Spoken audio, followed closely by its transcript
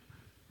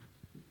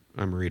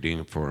I'm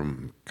reading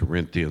from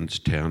Corinthians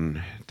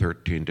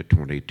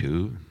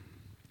 10:13-22.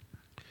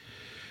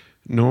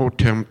 No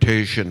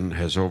temptation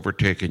has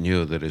overtaken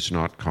you that is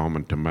not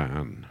common to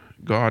man.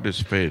 God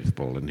is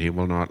faithful, and he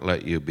will not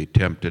let you be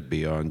tempted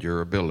beyond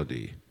your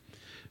ability.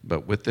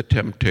 But with the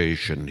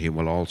temptation, he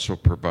will also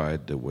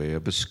provide the way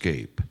of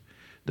escape,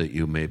 that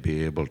you may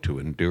be able to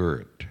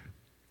endure it.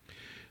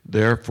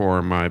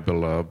 Therefore, my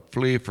beloved,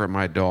 flee from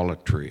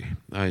idolatry.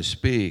 I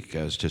speak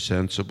as to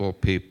sensible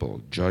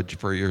people. Judge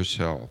for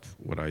yourself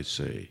what I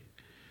say.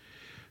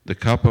 The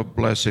cup of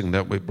blessing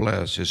that we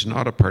bless is it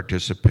not a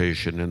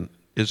participation in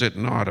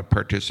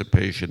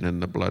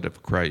the blood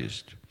of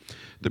Christ?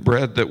 The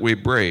bread that we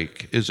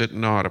break, is it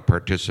not a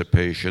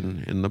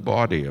participation in the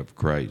body of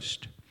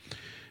Christ?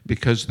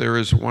 Because there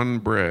is one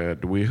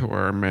bread, we who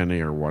are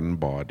many are one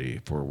body,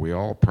 for we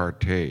all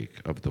partake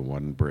of the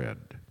one bread.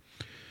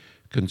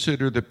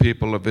 Consider the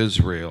people of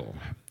Israel.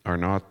 Are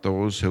not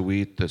those who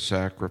eat the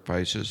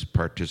sacrifices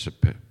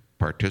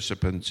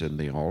participants in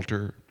the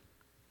altar?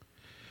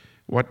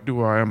 What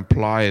do I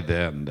imply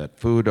then? That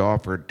food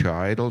offered to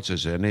idols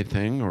is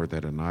anything, or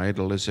that an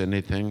idol is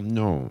anything?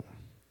 No.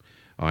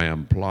 I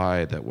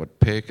imply that what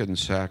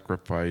pagans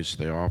sacrifice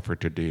they offer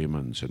to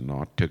demons and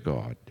not to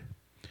God.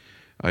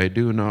 I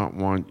do not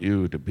want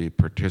you to be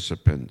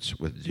participants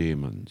with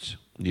demons.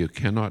 You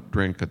cannot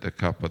drink at the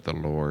cup of the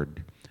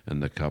Lord and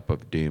the cup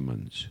of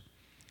demons.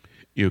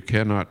 You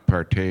cannot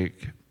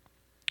partake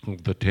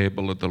of the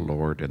table of the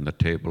Lord and the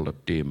table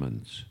of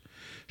demons.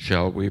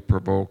 Shall we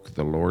provoke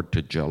the Lord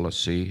to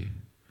jealousy?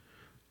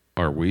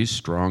 Are we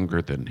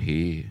stronger than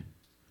he?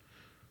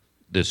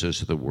 This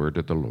is the word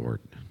of the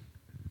Lord.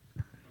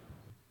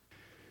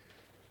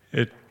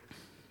 It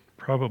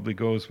probably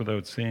goes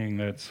without saying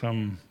that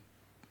some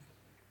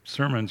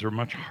sermons are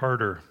much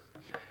harder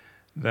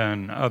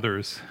than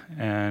others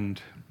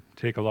and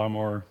take a lot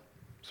more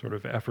sort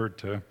of effort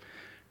to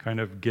kind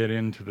of get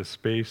into the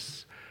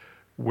space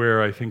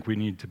where I think we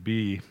need to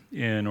be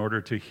in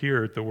order to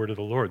hear the word of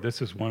the Lord.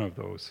 This is one of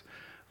those.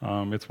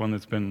 It's one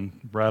that's been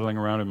rattling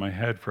around in my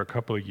head for a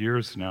couple of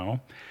years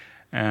now.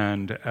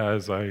 And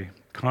as I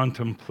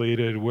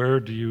contemplated,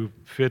 where do you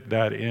fit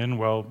that in?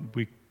 Well,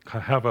 we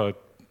have a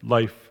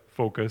life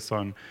focus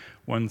on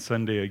one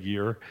Sunday a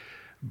year,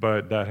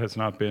 but that has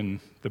not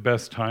been the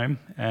best time.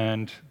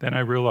 And then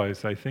I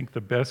realized I think the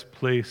best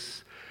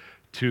place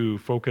to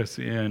focus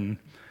in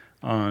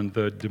on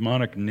the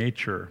demonic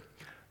nature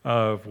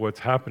of what's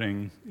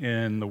happening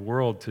in the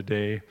world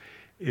today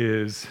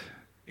is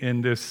in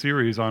this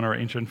series on our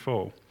ancient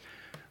foe.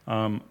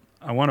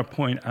 I want to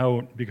point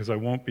out, because I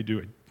won't be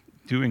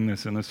doing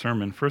this in the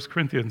sermon, 1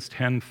 Corinthians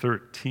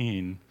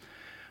 10:13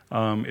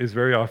 is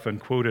very often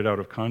quoted out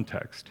of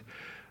context.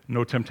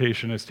 No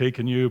temptation has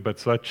taken you, but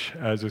such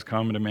as is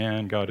common to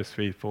man. God is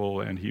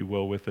faithful, and he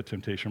will with the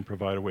temptation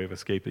provide a way of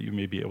escape that you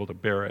may be able to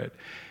bear it.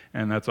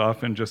 And that's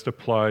often just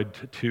applied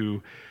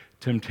to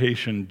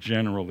temptation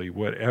generally,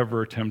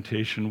 whatever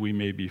temptation we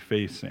may be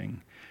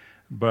facing.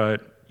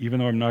 But even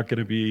though I'm not going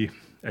to be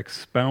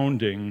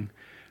expounding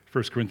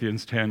 1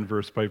 Corinthians 10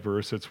 verse by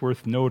verse, it's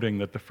worth noting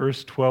that the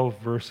first 12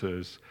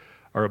 verses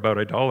are about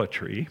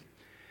idolatry.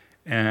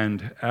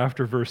 And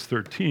after verse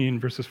 13,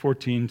 verses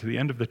 14 to the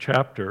end of the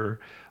chapter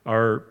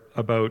are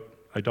about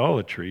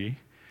idolatry.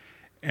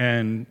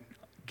 And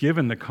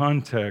given the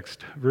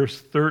context,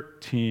 verse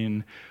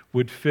 13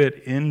 would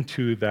fit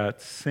into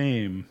that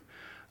same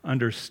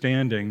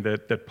understanding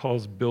that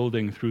Paul's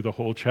building through the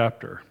whole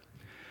chapter.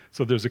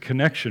 So there's a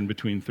connection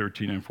between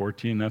 13 and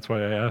 14. That's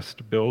why I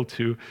asked Bill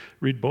to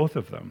read both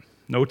of them.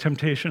 No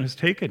temptation has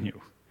taken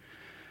you,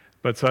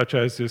 but such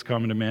as is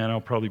common to man.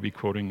 I'll probably be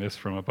quoting this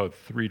from about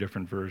 3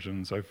 different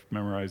versions. I've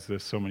memorized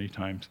this so many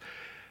times.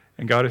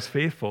 And God is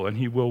faithful, and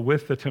he will,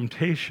 with the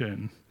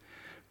temptation,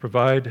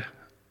 provide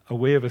a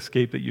way of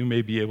escape that you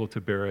may be able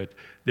to bear it.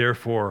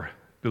 Therefore,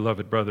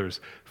 beloved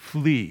brothers,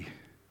 flee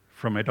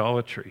from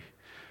idolatry.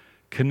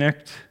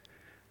 Connect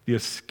the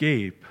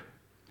escape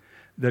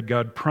that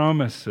God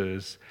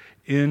promises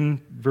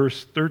in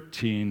verse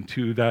 13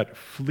 to that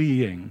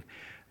fleeing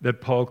that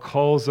Paul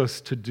calls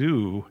us to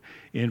do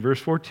in verse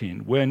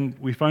 14. When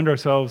we find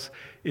ourselves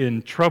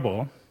in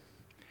trouble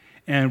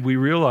and we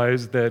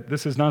realize that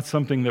this is not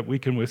something that we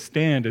can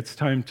withstand, it's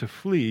time to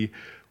flee.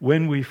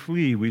 When we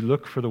flee, we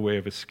look for the way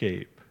of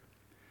escape.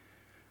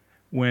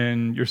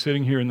 When you're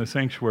sitting here in the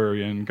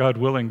sanctuary, and God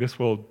willing, this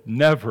will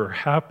never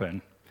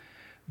happen,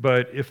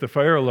 but if the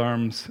fire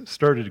alarms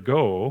started to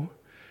go,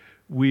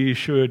 we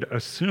should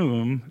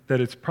assume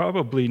that it's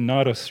probably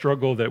not a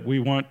struggle that we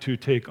want to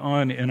take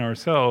on in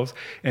ourselves,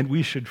 and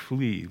we should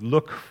flee,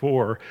 look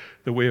for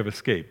the way of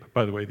escape.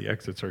 By the way, the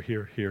exits are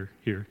here, here,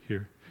 here,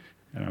 here,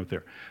 and out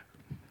there.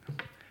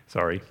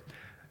 Sorry.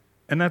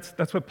 And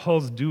that's what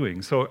Paul's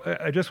doing. So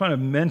I just want to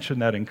mention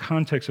that in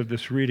context of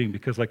this reading,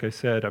 because like I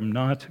said, I'm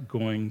not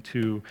going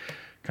to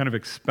kind of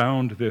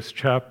expound this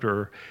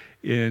chapter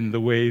in the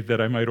way that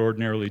I might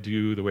ordinarily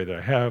do, the way that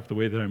I have, the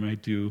way that I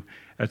might do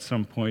at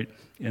some point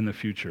in the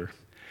future.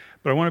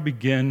 But I want to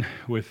begin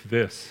with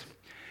this.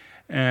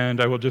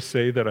 And I will just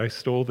say that I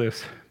stole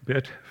this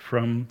bit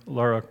from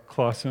Laura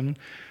Clausen,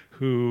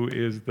 who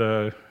is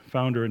the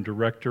founder and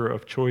director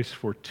of Choice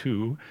for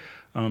Two.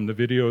 The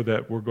video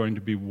that we're going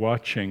to be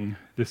watching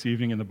this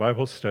evening in the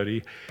Bible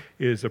study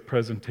is a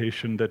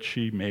presentation that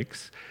she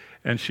makes.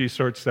 And she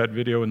starts that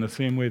video in the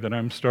same way that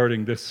I'm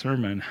starting this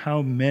sermon.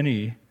 How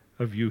many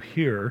of you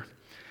here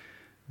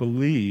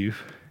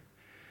believe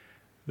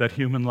that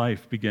human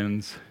life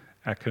begins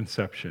at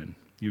conception?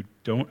 You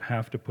don't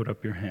have to put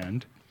up your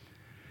hand,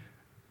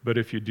 but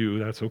if you do,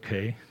 that's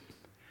okay.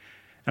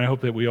 And I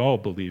hope that we all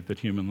believe that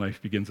human life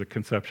begins at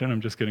conception.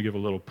 I'm just going to give a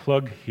little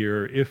plug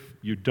here. If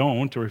you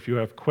don't, or if you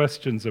have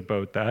questions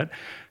about that,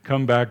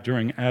 come back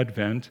during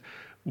Advent.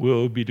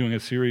 We'll be doing a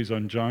series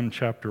on John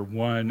chapter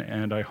 1,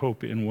 and I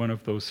hope in one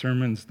of those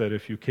sermons that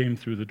if you came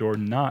through the door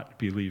not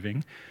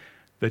believing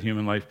that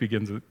human life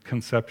begins at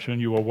conception,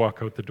 you will walk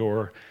out the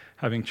door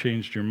having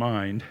changed your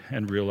mind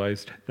and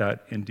realized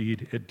that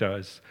indeed it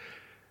does.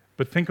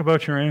 But think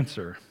about your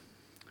answer.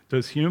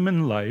 Does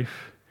human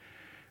life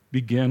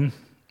begin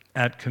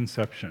at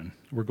conception?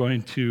 We're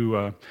going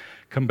to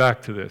come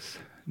back to this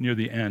near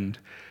the end,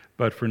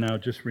 but for now,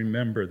 just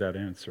remember that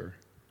answer.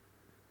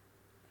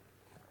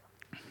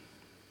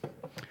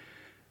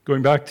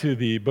 Going back to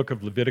the book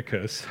of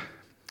Leviticus,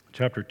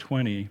 chapter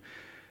 20,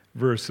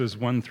 verses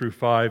 1 through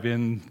 5,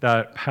 in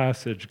that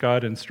passage,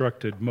 God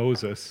instructed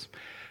Moses,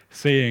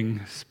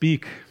 saying,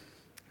 "Speak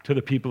to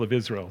the people of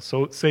Israel."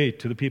 So say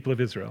to the people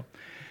of Israel,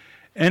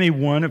 "Any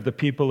one of the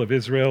people of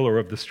Israel or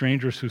of the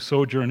strangers who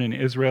sojourn in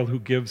Israel who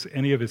gives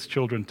any of his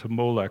children to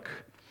Molech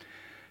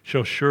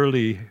shall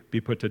surely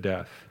be put to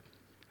death.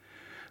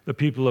 The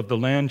people of the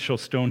land shall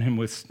stone him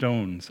with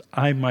stones.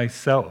 I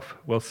myself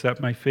will set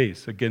my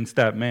face against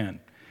that man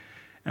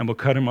and will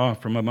cut him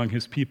off from among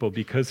his people,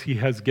 because he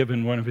has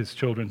given one of his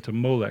children to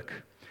Molech,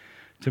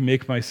 to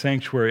make my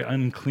sanctuary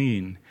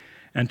unclean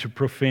and to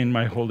profane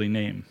my holy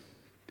name.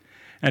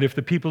 And if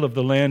the people of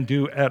the land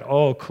do at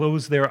all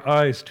close their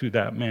eyes to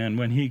that man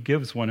when he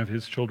gives one of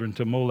his children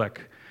to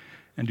Molech,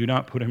 and do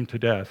not put him to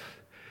death,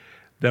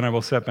 then I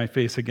will set my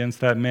face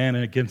against that man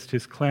and against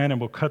his clan, and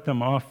will cut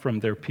them off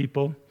from their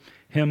people,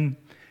 him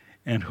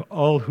and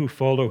all who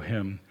follow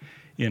him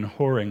in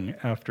whoring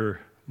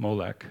after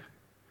Molech."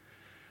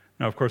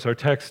 Now, of course, our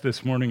text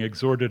this morning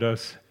exhorted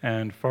us,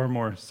 and far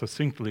more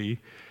succinctly,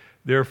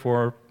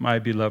 "Therefore, my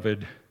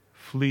beloved,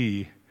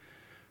 flee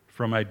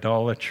from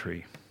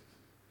idolatry."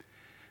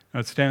 Now,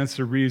 it stands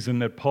to reason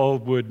that Paul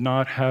would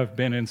not have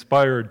been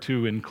inspired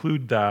to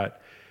include that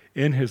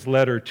in his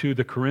letter to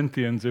the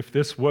Corinthians if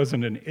this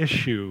wasn't an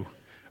issue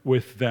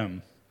with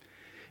them.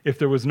 If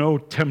there was no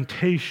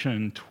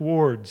temptation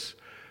towards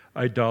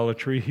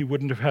idolatry, he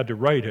wouldn't have had to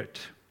write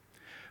it.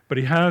 But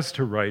he has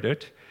to write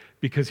it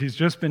because he's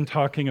just been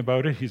talking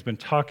about it. He's been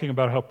talking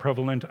about how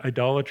prevalent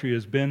idolatry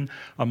has been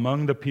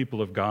among the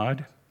people of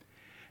God.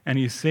 And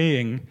he's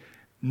saying,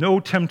 no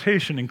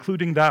temptation,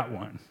 including that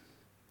one,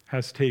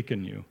 has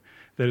taken you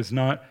that is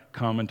not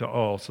common to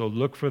all. So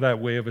look for that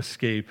way of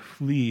escape.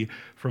 Flee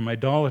from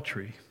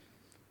idolatry.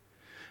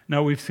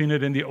 Now, we've seen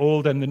it in the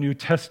Old and the New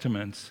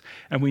Testaments,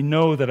 and we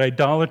know that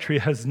idolatry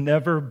has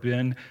never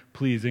been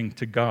pleasing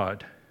to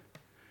God.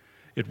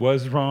 It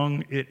was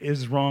wrong, it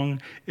is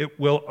wrong, it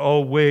will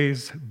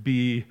always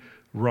be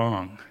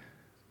wrong.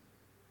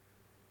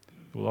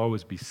 It will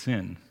always be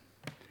sin.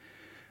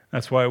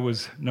 That's why it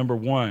was number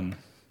one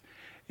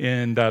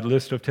in that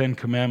list of 10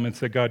 commandments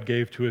that God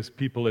gave to his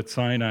people at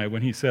Sinai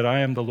when he said, "I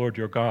am the Lord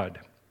your God,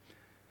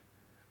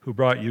 who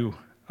brought you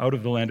out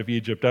of the land of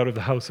Egypt, out of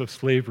the house of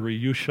slavery.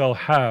 You shall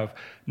have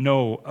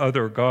no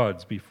other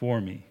gods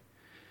before me."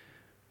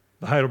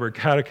 The Heidelberg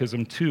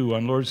Catechism, too,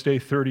 on Lord's Day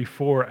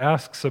 34,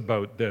 asks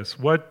about this.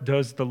 What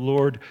does the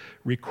Lord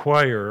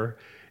require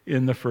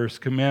in the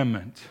first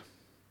commandment?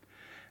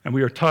 And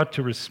we are taught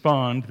to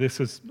respond, this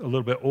is a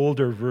little bit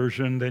older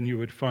version than you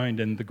would find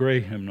in the Gray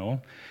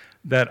Hymnal,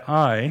 that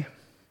I,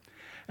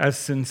 as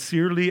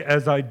sincerely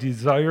as I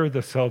desire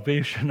the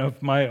salvation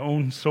of my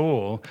own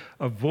soul,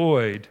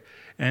 avoid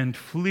and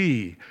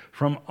flee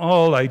from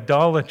all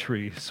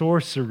idolatry,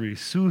 sorcery,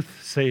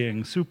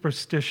 soothsaying,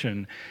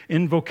 superstition,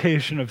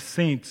 invocation of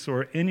saints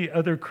or any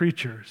other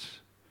creatures,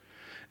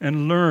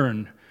 and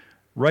learn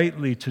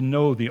rightly to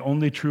know the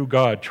only true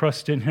God,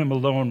 trust in him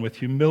alone with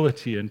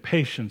humility and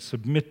patience,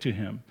 submit to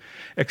him,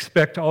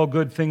 expect all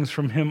good things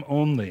from him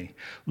only,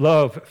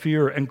 love,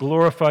 fear, and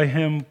glorify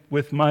him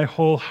with my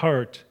whole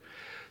heart,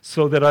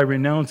 so that I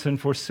renounce and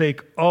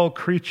forsake all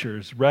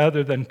creatures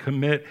rather than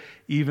commit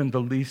even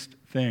the least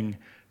thing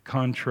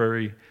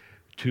contrary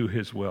to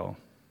his will.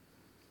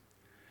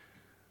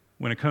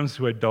 When it comes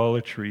to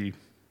idolatry,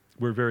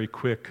 we're very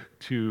quick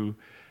to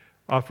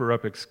offer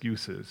up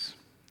excuses.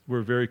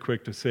 We're very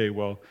quick to say,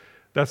 well,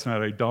 that's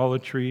not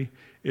idolatry,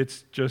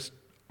 it's just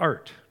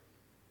art.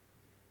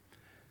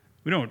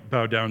 We don't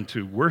bow down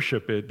to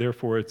worship it,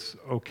 therefore it's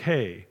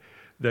okay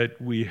that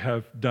we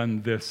have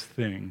done this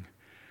thing.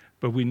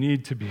 But we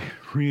need to be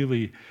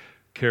really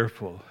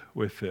careful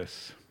with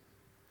this.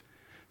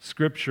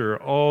 Scripture,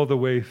 all the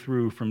way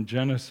through from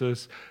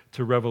Genesis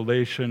to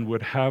Revelation,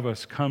 would have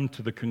us come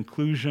to the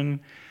conclusion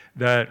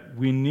that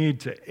we need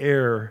to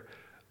err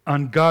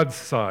on God's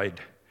side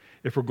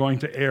if we're going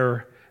to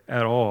err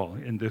at all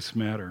in this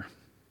matter.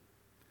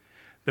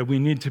 That we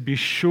need to be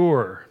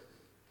sure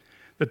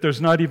that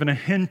there's not even a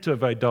hint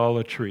of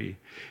idolatry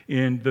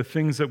in the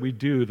things that we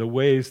do, the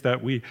ways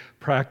that we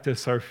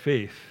practice our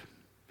faith.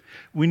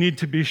 We need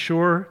to be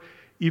sure,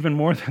 even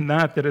more than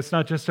that, that it's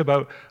not just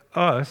about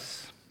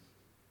us,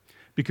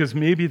 because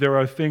maybe there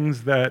are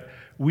things that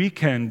we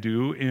can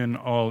do in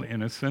all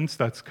innocence.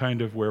 That's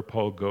kind of where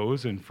Paul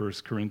goes in 1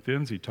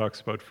 Corinthians. He talks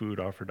about food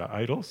offered to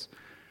idols.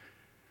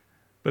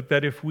 But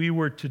that if we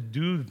were to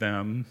do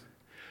them,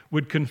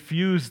 would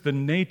confuse the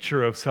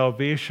nature of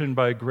salvation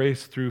by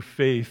grace through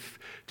faith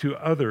to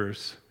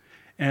others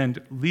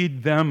and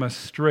lead them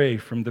astray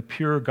from the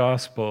pure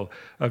gospel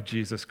of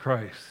Jesus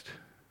Christ.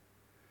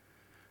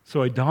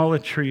 So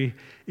idolatry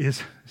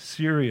is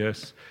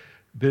serious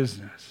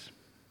business.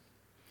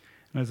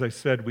 And as I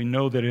said, we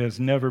know that it has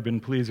never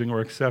been pleasing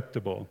or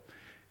acceptable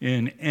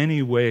in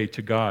any way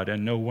to God,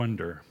 and no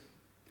wonder.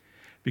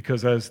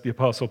 Because as the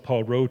Apostle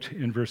Paul wrote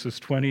in verses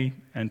 20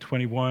 and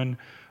 21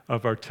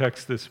 of our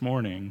text this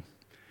morning,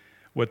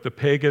 what the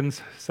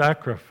pagans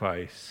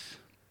sacrifice,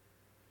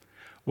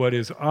 what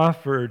is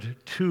offered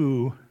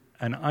to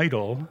an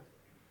idol,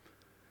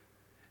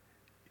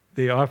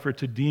 they offer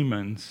to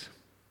demons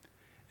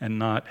and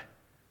not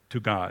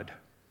to God.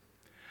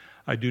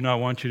 I do not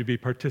want you to be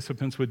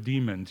participants with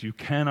demons. You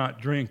cannot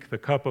drink the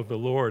cup of the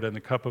Lord and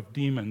the cup of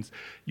demons.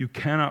 You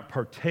cannot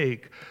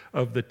partake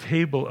of the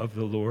table of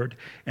the Lord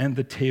and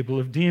the table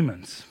of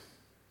demons.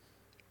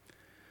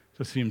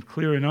 So it seemed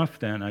clear enough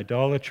then,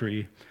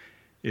 idolatry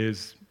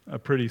is a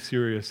pretty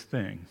serious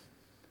thing.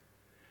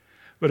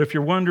 But if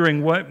you're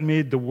wondering what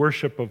made the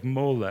worship of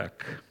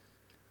Molech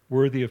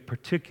worthy of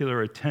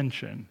particular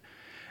attention,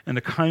 and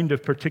the kind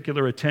of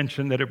particular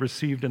attention that it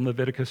received in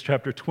Leviticus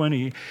chapter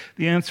 20,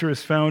 the answer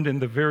is found in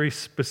the very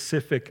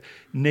specific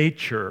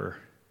nature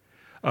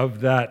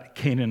of that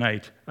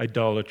Canaanite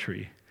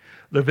idolatry.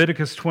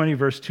 Leviticus 20,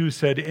 verse 2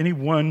 said, "Any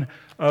one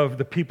of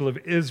the people of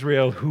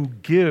Israel who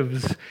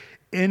gives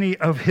any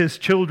of his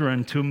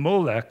children to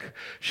Molech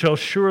shall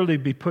surely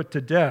be put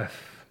to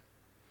death."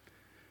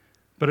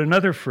 But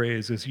another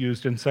phrase is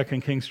used in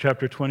 2 Kings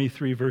chapter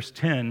 23, verse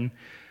 10,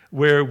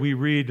 where we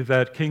read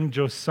that King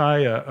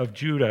Josiah of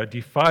Judah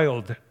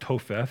defiled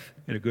Topheth,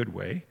 in a good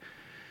way,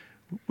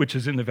 which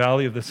is in the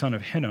valley of the son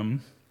of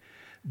Hinnom,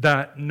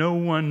 that no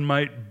one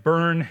might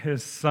burn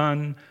his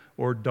son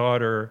or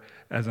daughter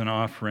as an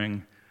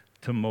offering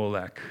to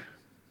Molech.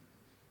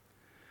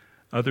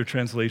 Other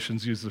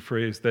translations use the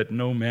phrase that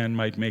no man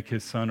might make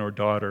his son or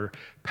daughter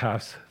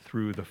pass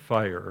through the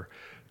fire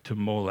to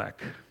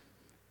Molech.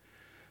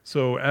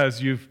 So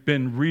as you've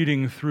been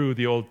reading through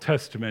the Old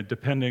Testament,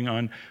 depending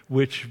on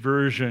which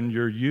version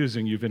you're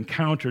using, you've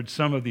encountered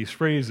some of these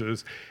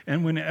phrases.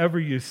 And whenever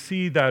you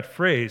see that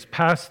phrase,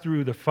 pass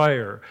through the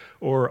fire,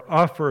 or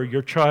offer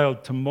your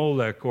child to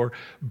Molech, or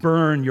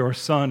burn your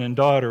son and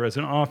daughter as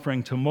an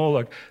offering to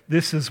Molech,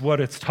 this is what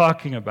it's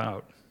talking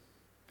about.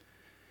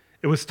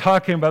 It was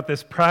talking about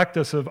this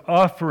practice of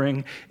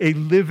offering a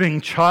living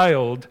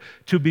child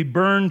to be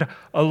burned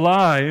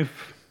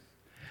alive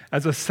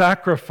as a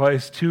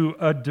sacrifice to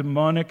a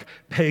demonic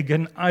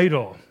pagan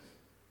idol.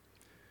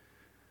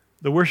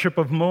 The worship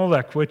of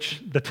Molech,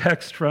 which the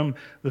text from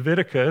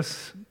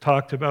Leviticus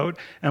talked about,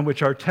 and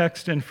which our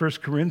text in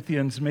 1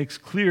 Corinthians makes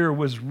clear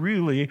was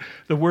really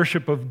the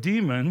worship of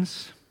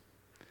demons,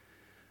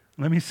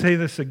 let me say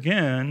this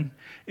again,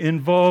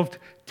 involved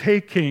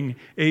taking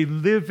a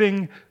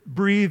living,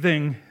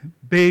 breathing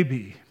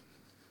baby,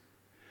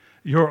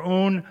 your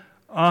own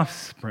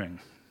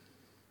offspring,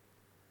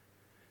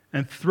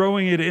 and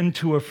throwing it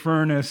into a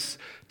furnace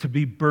to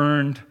be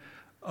burned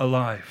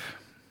alive.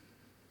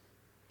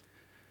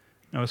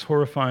 Now, as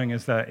horrifying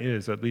as that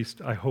is, at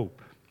least I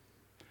hope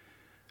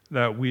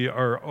that we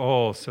are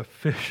all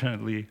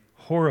sufficiently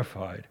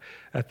horrified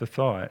at the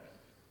thought.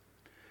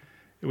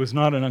 It was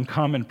not an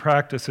uncommon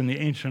practice in the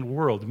ancient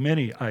world.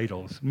 Many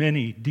idols,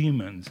 many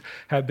demons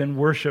have been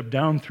worshipped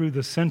down through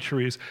the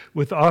centuries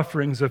with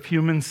offerings of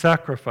human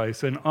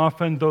sacrifice, and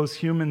often those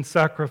human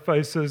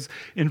sacrifices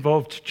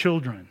involved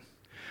children.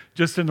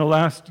 Just in the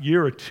last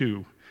year or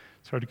two,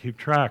 it's hard to keep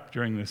track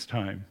during this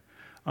time,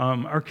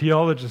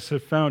 archaeologists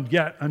have found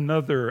yet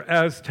another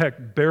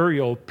Aztec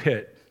burial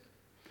pit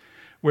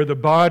where the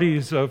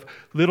bodies of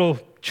little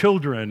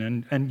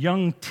children and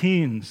young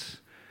teens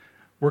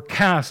were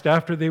cast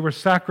after they were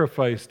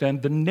sacrificed,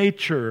 and the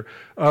nature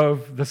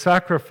of the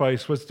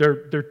sacrifice was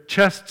their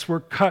chests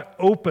were cut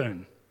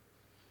open,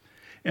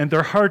 and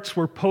their hearts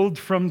were pulled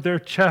from their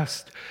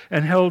chest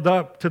and held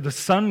up to the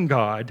sun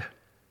god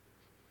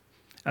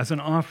as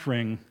an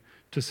offering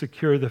to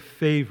secure the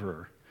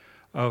favor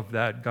of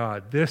that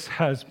God. This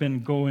has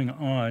been going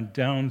on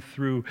down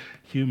through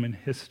human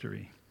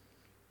history.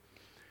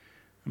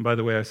 And by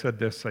the way, I said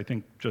this, I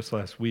think, just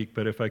last week,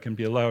 but if I can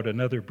be allowed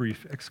another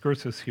brief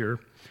excursus here,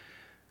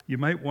 you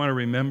might want to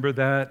remember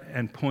that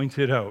and point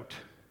it out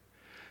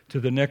to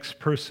the next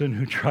person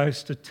who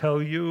tries to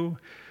tell you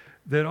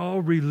that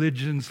all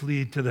religions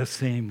lead to the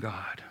same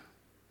God.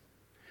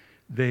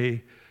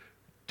 They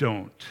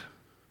don't.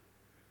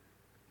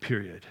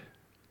 Period.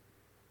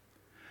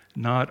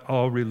 Not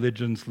all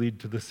religions lead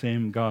to the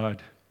same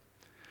God.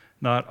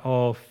 Not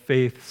all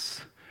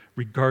faiths,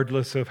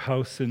 regardless of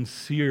how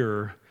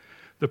sincere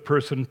the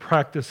person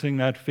practicing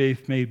that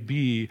faith may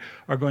be,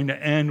 are going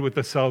to end with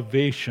the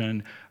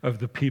salvation of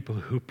the people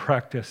who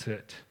practice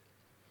it.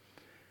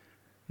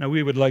 Now,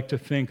 we would like to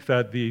think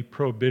that the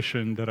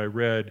prohibition that I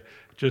read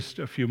just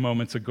a few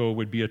moments ago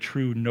would be a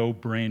true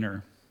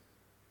no-brainer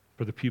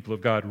for the people of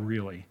God,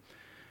 really.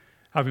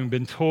 Having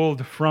been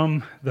told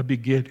from the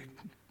beginning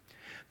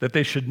that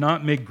they should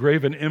not make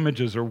graven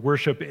images or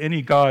worship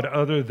any god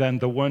other than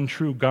the one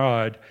true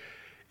God,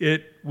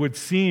 it would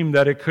seem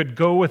that it could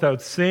go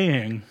without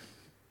saying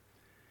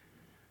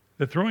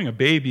that throwing a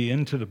baby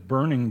into the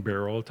burning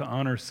barrel to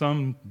honor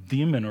some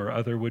demon or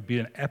other would be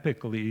an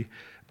epically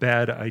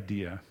bad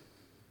idea.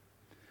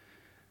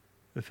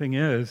 The thing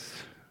is,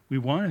 we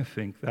want to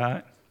think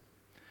that,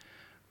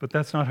 but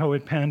that's not how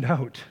it panned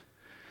out.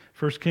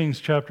 1 Kings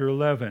chapter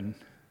 11,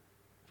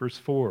 verse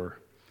 4,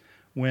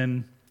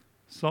 when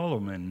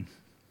Solomon,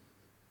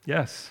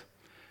 yes,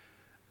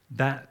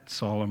 that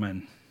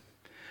Solomon,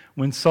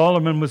 when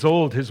Solomon was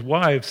old, his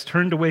wives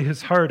turned away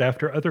his heart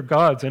after other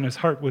gods, and his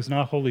heart was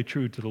not wholly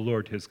true to the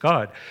Lord his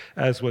God,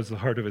 as was the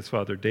heart of his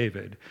father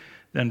David.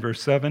 Then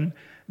verse 7,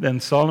 then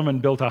Solomon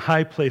built a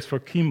high place for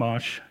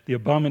Chemosh, the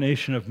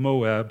abomination of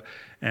Moab,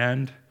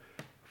 and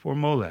for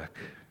Molech.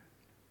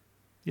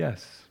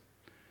 Yes,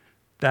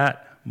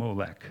 that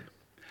Molech,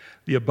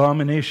 the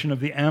abomination of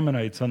the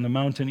Ammonites on the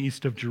mountain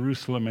east of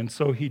Jerusalem. And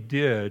so he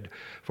did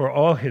for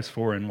all his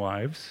foreign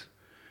wives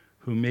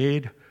who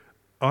made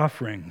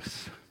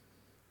offerings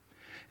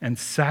and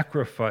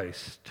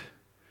sacrificed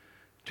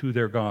to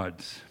their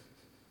gods.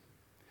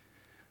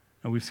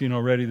 And we've seen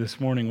already this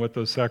morning what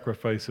those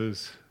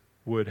sacrifices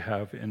would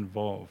have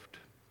involved.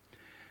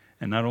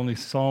 And not only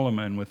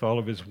Solomon with all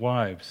of his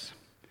wives,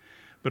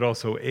 but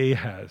also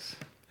Ahaz,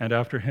 and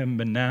after him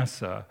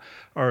Manasseh,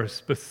 are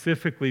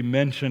specifically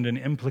mentioned and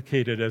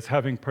implicated as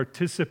having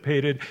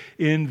participated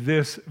in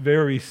this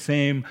very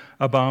same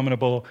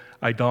abominable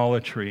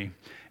idolatry.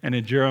 And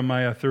in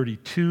Jeremiah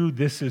 32,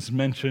 this is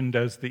mentioned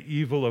as the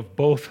evil of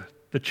both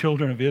the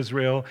children of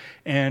Israel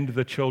and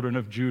the children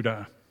of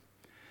Judah.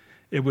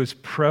 It was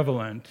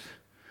prevalent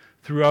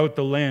throughout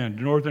the land,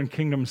 northern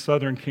kingdom,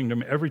 southern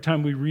kingdom. Every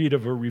time we read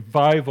of a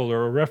revival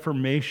or a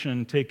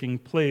reformation taking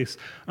place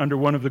under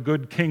one of the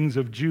good kings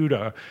of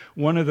Judah,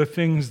 one of the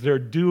things they're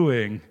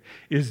doing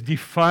is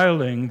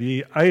defiling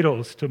the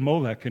idols to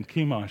Molech and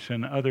Chemosh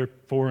and other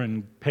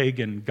foreign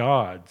pagan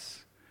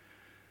gods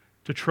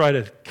to try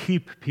to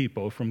keep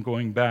people from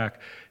going back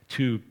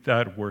to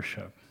that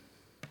worship.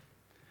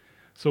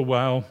 So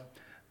while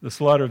the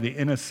slaughter of the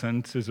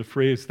innocents is a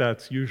phrase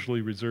that's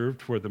usually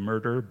reserved for the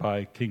murder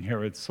by King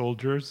Herod's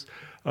soldiers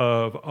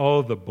of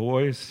all the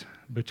boys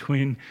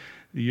between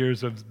the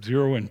years of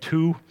 0 and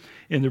 2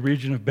 in the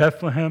region of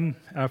Bethlehem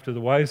after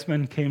the wise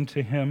men came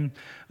to him,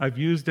 I've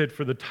used it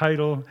for the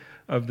title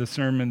of the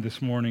sermon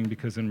this morning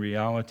because in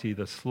reality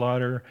the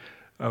slaughter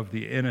of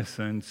the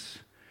innocents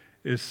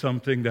is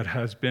something that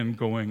has been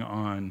going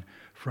on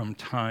from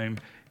time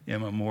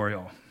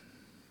immemorial.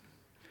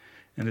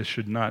 And this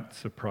should not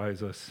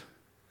surprise us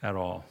at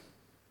all.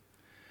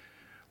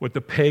 What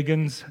the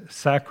pagans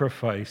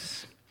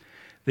sacrifice,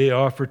 they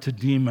offer to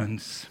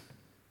demons.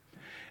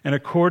 And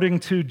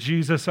according to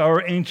Jesus,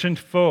 our ancient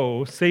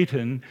foe,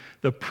 Satan,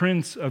 the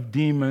prince of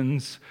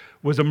demons,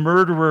 was a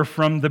murderer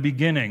from the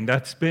beginning.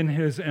 That's been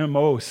his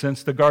MO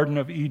since the Garden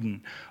of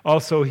Eden.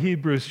 Also,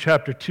 Hebrews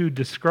chapter 2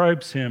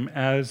 describes him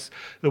as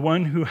the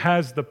one who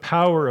has the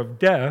power of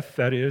death,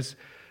 that is,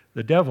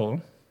 the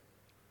devil.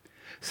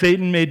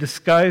 Satan may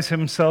disguise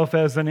himself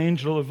as an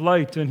angel of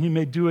light, and he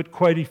may do it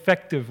quite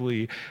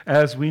effectively,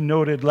 as we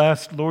noted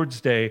last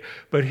Lord's Day.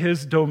 But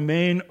his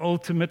domain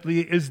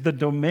ultimately is the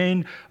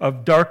domain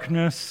of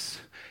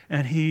darkness,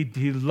 and he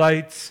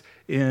delights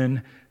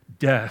in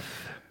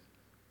death.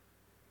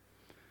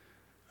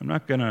 I'm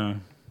not going to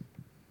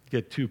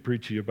get too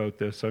preachy about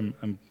this.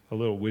 I'm a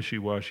little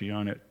wishy-washy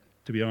on it,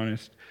 to be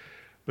honest.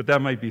 But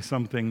that might be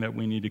something that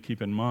we need to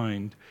keep in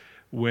mind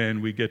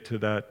when we get to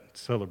that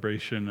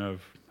celebration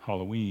of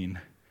Halloween.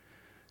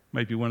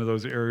 Might be one of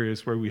those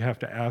areas where we have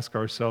to ask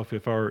ourselves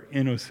if our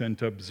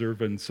innocent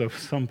observance of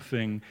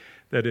something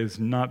that is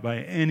not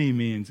by any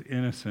means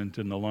innocent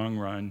in the long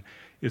run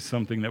is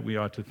something that we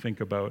ought to think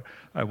about.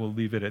 I will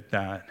leave it at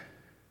that.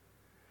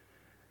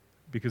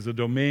 Because the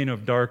domain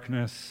of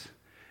darkness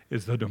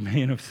is the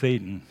domain of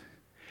Satan,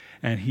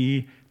 and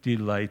he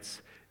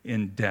delights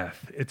in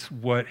death. It's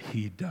what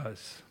he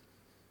does.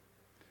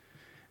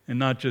 And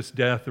not just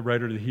death, the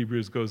writer of the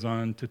Hebrews goes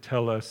on to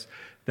tell us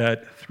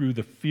that through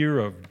the fear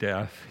of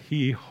death,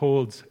 he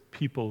holds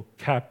people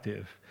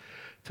captive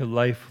to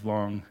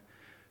lifelong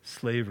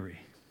slavery.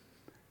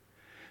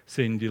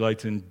 Satan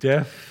delights in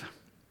death,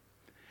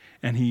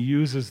 and he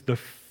uses the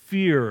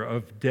fear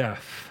of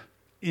death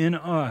in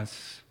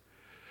us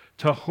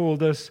to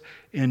hold us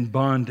in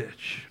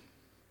bondage.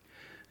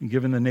 And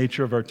given the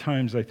nature of our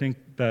times, I think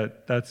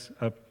that that's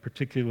a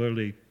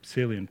particularly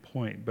salient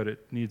point, but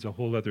it needs a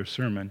whole other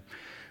sermon.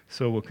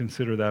 So we'll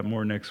consider that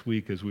more next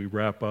week as we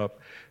wrap up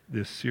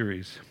this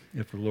series,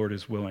 if the Lord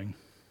is willing.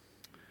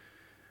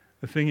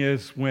 The thing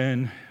is,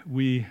 when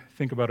we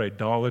think about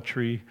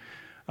idolatry,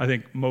 I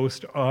think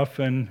most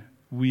often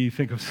we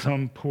think of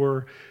some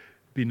poor,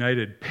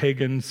 benighted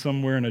pagan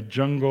somewhere in a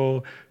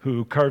jungle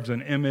who carves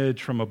an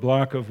image from a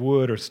block of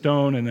wood or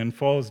stone and then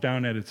falls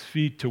down at its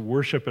feet to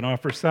worship and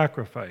offer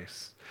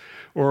sacrifice.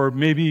 Or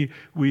maybe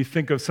we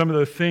think of some of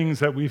the things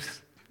that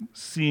we've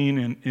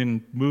seen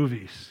in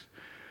movies.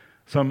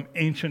 Some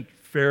ancient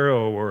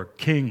pharaoh or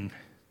king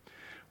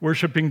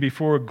worshiping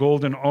before a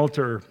golden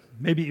altar,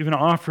 maybe even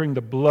offering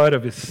the blood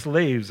of his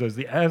slaves as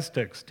the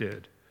Aztecs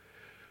did,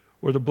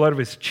 or the blood of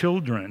his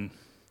children,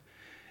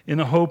 in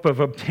the hope of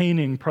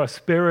obtaining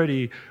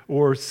prosperity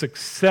or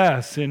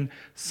success in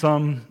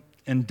some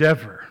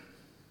endeavor.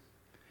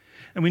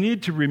 And we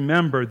need to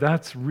remember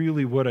that's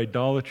really what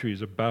idolatry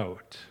is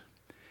about.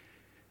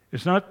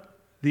 It's not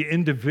the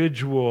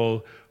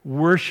individual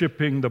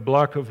worshiping the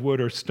block of wood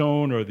or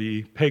stone or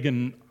the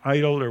pagan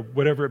idol or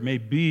whatever it may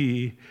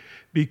be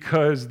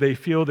because they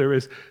feel there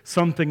is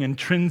something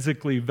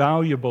intrinsically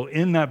valuable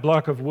in that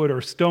block of wood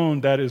or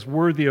stone that is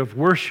worthy of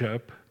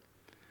worship.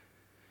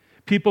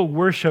 People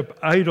worship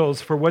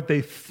idols for what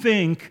they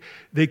think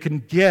they can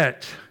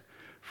get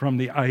from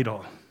the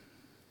idol.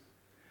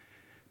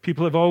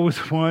 People have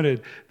always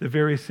wanted the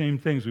very same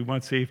things. We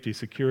want safety,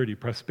 security,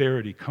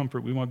 prosperity,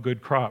 comfort. We want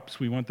good crops.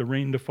 We want the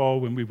rain to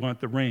fall when we want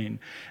the rain.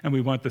 And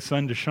we want the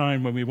sun to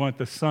shine when we want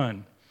the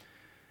sun.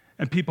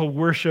 And people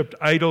worshiped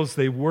idols.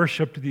 They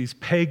worshiped these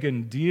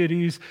pagan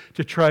deities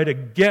to try to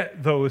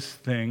get those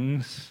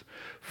things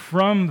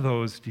from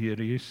those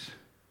deities.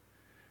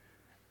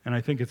 And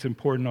I think it's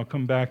important, I'll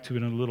come back to it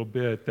in a little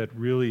bit, that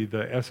really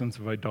the essence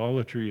of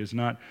idolatry is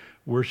not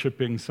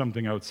worshiping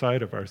something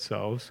outside of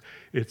ourselves,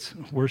 it's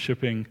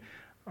worshiping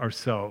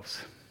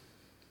ourselves.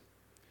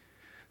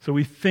 So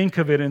we think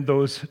of it in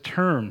those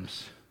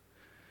terms.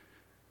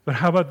 But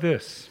how about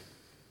this?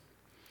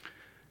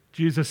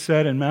 Jesus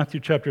said in Matthew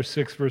chapter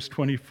 6, verse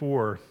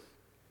 24,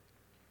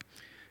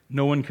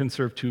 "No one can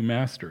serve two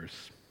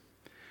masters.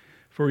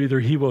 For either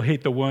he will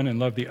hate the one and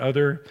love the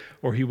other,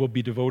 or he will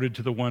be devoted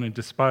to the one and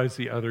despise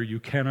the other. You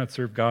cannot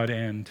serve God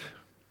and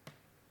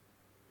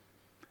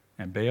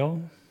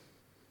Baal,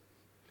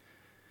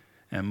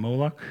 and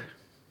Moloch,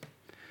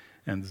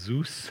 and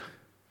Zeus,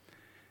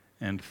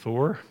 and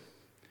Thor."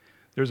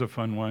 There's a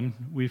fun one.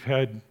 We've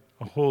had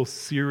a whole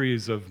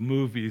series of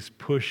movies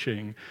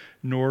pushing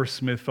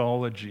Norse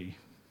mythology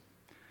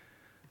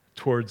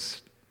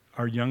towards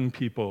our young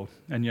people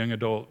and young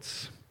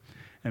adults.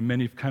 And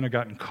many have kind of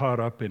gotten caught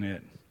up in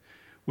it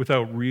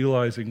without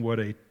realizing what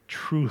a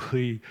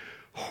truly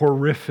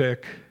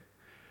horrific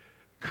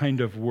kind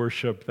of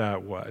worship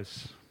that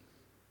was.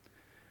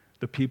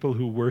 The people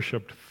who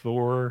worshiped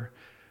Thor,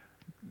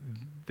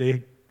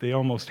 they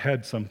almost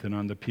had something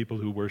on the people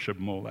who worship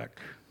Molech.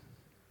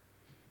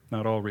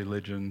 Not all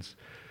religions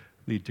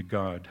lead to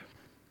God.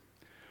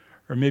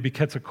 Or maybe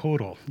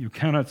Quetzalcoatl. You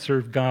cannot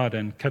serve God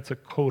and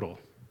Quetzalcoatl.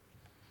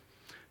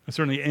 And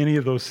certainly any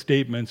of those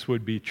statements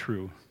would be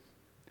true.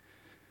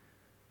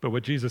 But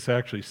what Jesus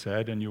actually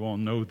said, and you all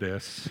know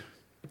this,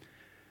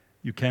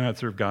 you cannot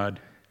serve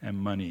God and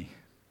money.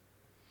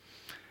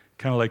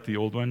 Kind of like the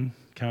old one,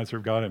 cannot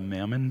serve God and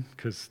mammon,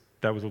 because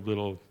that was a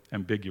little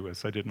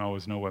ambiguous. I didn't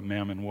always know what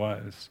mammon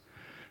was.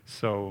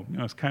 So,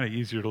 it's kind of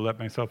easier to let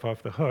myself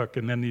off the hook.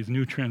 And then these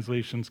new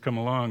translations come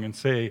along and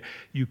say,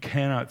 you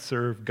cannot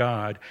serve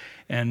God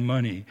and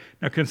money.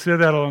 Now consider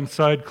that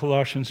alongside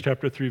Colossians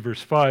chapter 3,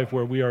 verse 5,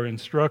 where we are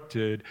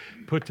instructed,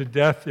 put to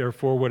death,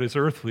 therefore, what is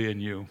earthly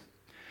in you.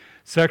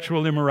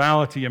 Sexual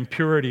immorality,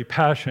 impurity,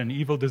 passion,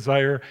 evil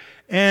desire,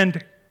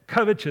 and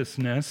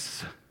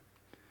covetousness,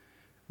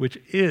 which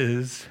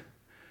is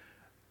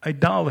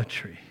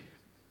idolatry.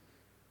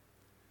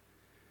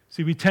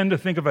 See, we tend to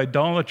think of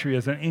idolatry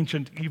as an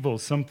ancient evil,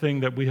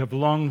 something that we have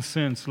long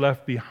since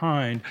left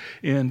behind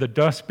in the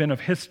dustbin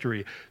of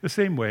history. The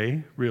same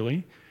way,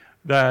 really,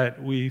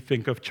 that we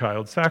think of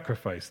child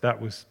sacrifice.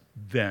 That was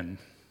then.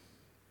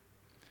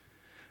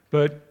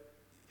 But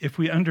if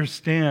we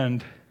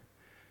understand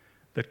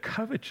that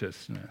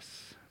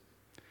covetousness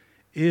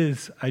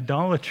is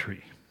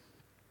idolatry,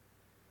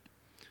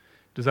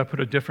 does that put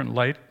a different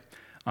light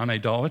on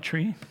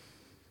idolatry?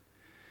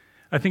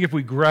 I think if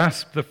we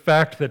grasp the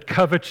fact that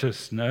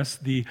covetousness,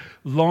 the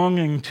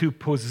longing to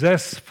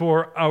possess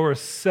for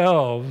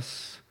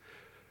ourselves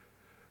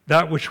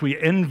that which we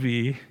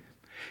envy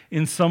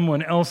in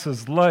someone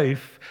else's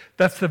life,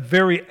 that's the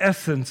very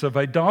essence of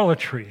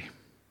idolatry.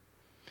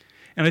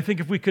 And I think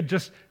if we could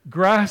just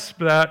grasp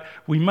that,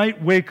 we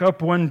might wake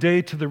up one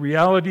day to the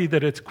reality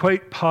that it's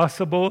quite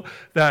possible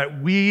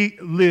that we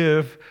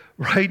live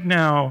right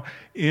now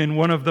in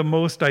one of the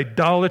most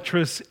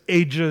idolatrous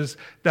ages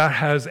that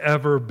has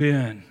ever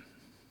been.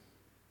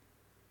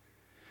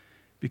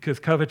 Because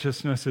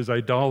covetousness is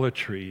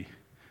idolatry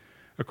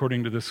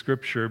according to the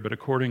scripture, but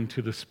according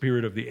to the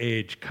spirit of the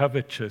age,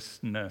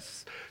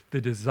 covetousness,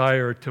 the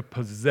desire to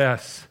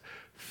possess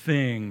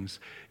things,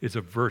 is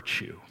a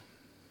virtue.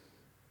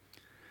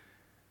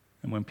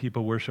 And when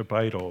people worship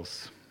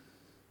idols,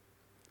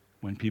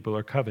 when people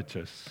are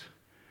covetous,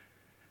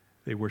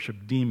 they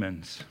worship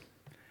demons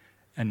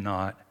and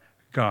not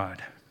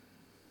God.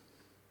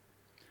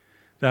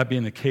 That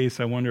being the case,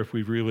 I wonder if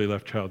we've really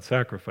left child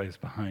sacrifice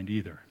behind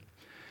either.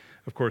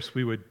 Of course,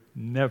 we would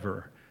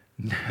never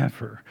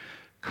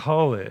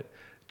call it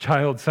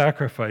child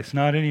sacrifice,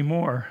 not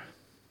anymore.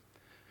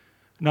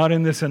 Not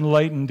in this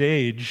enlightened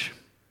age.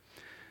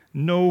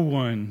 No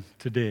one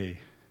today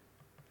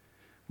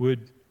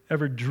would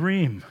ever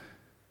dream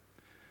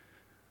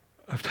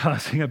of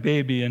tossing a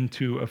baby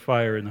into a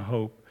fire in the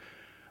hope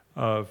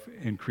of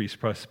increased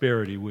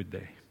prosperity, would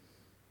they?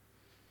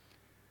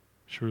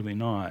 Surely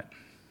not.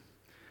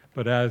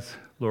 But as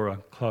Laura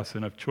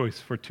Clausen of Choice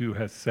for Two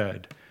has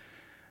said,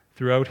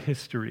 throughout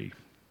history,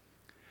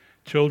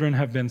 children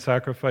have been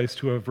sacrificed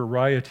to a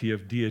variety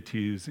of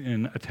deities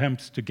in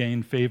attempts to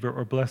gain favor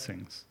or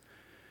blessings.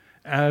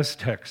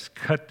 Aztecs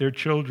cut their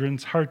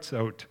children's hearts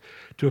out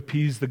to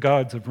appease the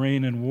gods of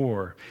rain and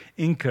war.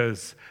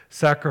 Incas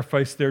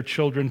sacrificed their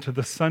children to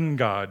the sun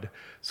god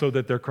so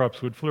that their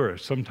crops would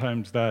flourish.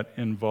 Sometimes that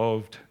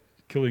involved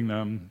killing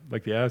them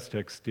like the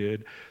Aztecs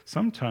did.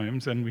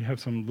 Sometimes, and we have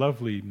some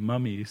lovely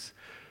mummies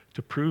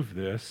to prove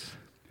this,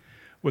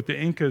 what the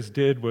Incas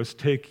did was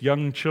take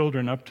young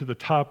children up to the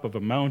top of a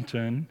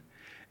mountain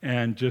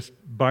and just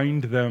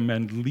bind them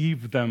and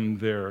leave them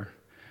there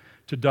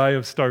to die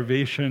of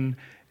starvation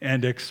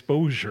and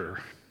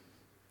exposure,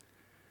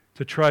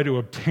 to try to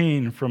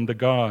obtain from the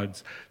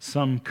gods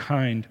some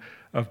kind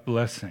of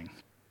blessing.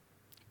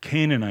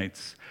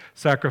 Canaanites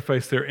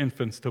sacrificed their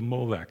infants to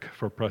Molech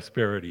for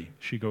prosperity.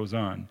 She goes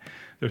on.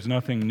 There's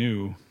nothing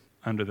new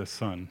under the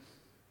sun.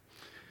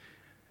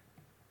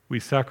 We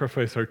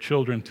sacrifice our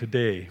children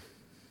today,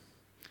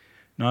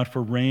 not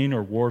for reign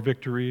or war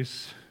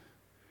victories,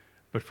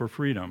 but for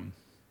freedom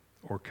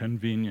or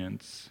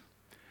convenience.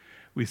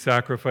 We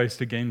sacrifice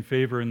to gain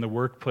favor in the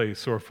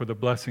workplace or for the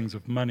blessings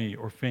of money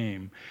or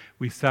fame.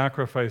 We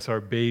sacrifice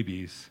our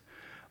babies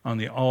on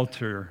the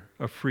altar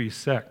of free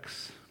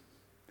sex.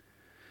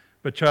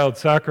 But child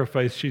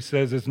sacrifice, she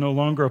says, is no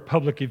longer a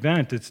public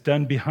event. It's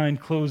done behind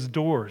closed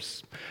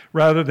doors.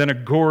 Rather than a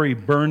gory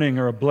burning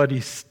or a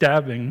bloody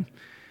stabbing,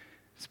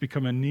 it's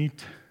become a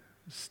neat,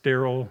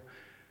 sterile,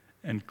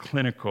 and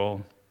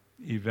clinical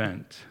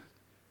event.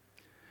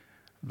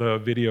 The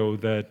video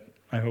that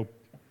I hope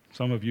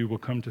some of you will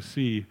come to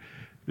see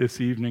this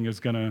evening is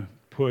going to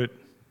put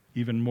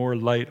even more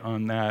light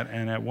on that.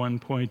 And at one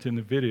point in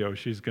the video,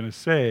 she's going to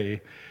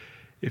say,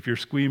 if you're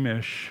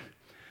squeamish,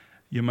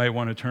 you might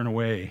want to turn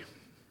away.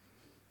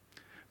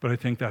 But I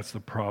think that's the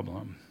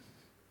problem.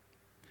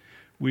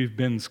 We've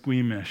been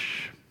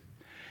squeamish,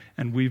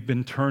 and we've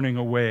been turning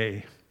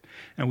away,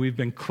 and we've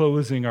been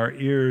closing our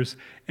ears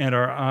and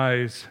our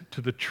eyes to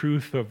the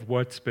truth of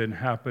what's been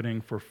happening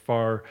for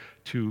far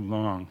too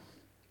long.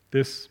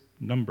 This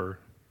number,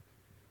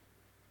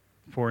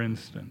 for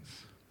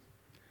instance,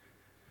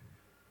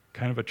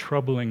 kind of a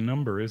troubling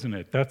number, isn't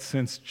it? That's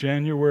since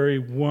January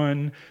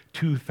 1,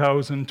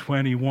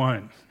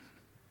 2021.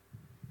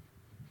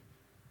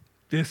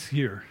 This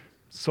year,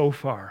 so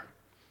far.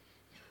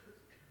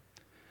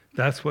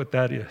 That's what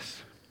that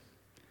is.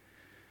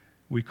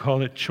 We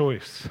call it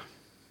choice.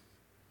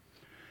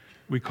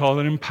 We call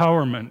it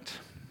empowerment.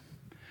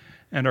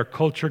 And our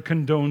culture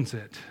condones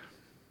it.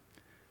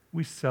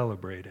 We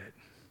celebrate it.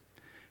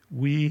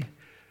 We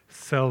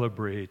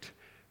celebrate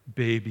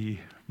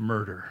baby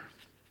murder.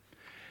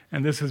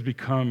 And this has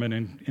become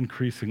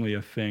increasingly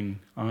a thing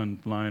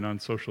online, on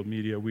social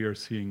media. We are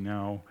seeing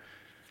now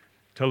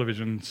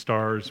television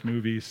stars,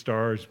 movie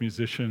stars,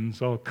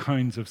 musicians, all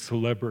kinds of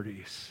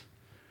celebrities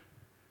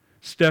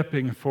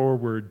stepping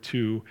forward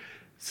to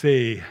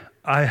say,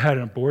 I had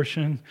an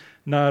abortion.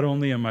 Not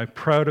only am I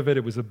proud of it,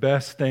 it was the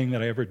best thing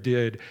that I ever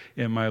did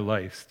in my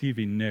life.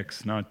 Stevie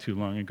Nicks, not too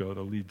long ago,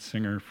 the lead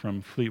singer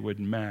from Fleetwood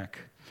Mac,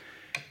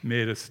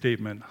 made a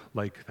statement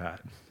like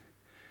that.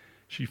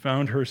 She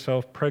found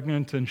herself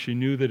pregnant, and she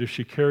knew that if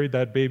she carried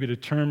that baby to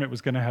term, it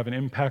was going to have an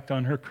impact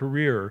on her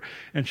career.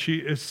 And she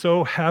is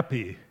so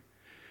happy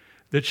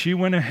that she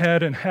went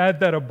ahead and had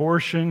that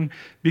abortion,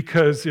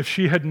 because if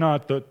she had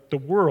not, the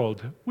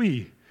world,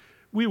 we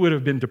would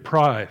have been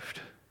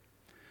deprived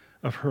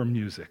of her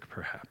music,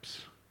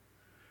 perhaps.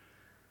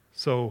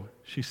 So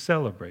she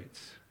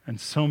celebrates, and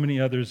so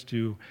many others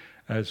do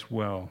as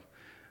well,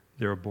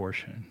 their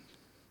abortion.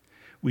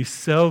 We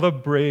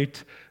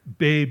celebrate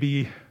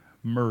baby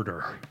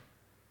murder.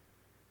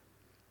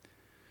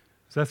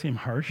 Does that seem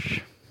harsh?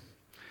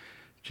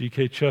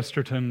 G.K.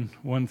 Chesterton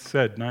once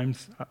said, 9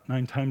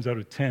 times out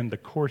of 10, the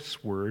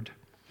coarse word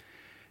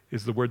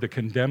is the word that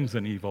condemns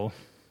an evil,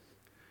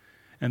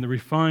 and the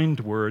refined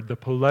word, the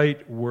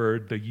polite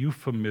word, the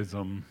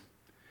euphemism,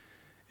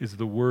 is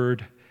the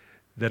word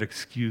that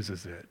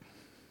excuses it.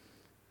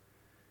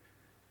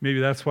 Maybe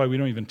that's why we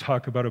don't even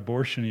talk about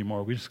abortion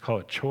anymore. We just call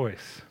it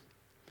choice.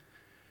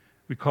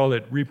 We call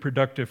it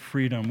reproductive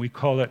freedom. We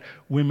call it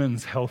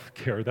women's health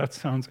care. That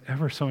sounds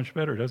ever so much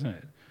better, doesn't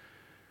it?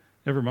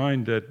 Never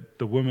mind that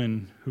the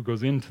woman who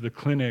goes into the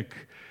clinic,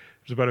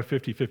 there's about a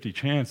 50-50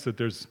 chance that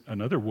there's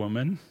another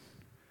woman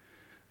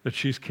that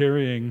she's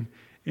carrying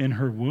in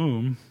her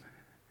womb,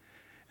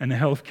 and the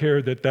health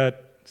care that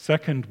that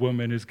second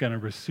woman is going to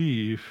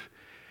receive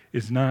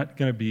is not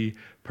going to be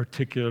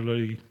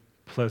particularly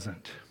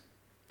pleasant.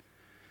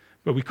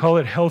 But we call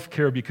it health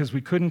care because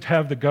we couldn't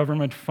have the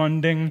government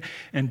funding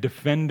and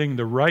defending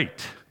the right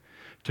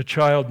to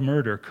child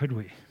murder, could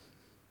we?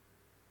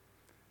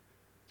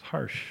 It's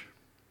harsh.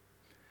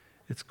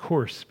 It's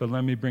coarse, but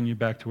let me bring you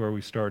back to where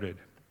we started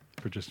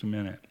for just a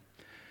minute.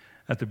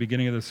 At the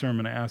beginning of the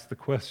sermon, I asked the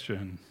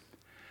question,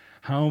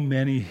 how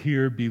many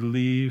here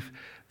believe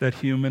that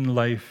human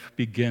life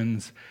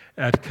begins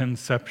at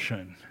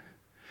conception?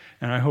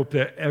 And I hope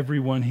that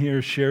everyone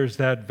here shares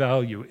that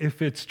value,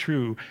 if it's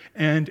true,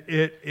 and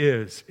it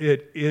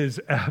is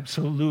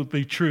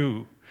absolutely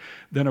true,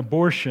 then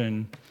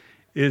abortion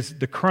is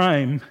the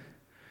crime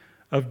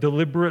of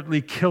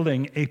deliberately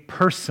killing a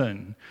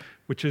person,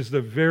 which is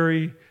the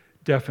very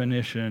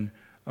definition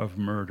of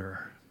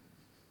murder.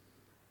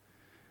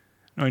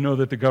 Now, I know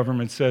that the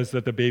government says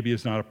that the baby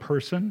is not a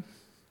person,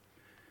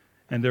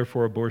 and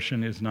therefore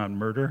abortion is not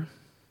murder.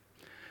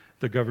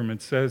 The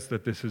government says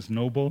that this is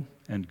noble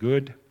and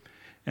good,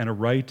 and a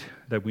right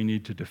that we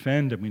need to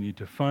defend, and we need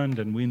to fund,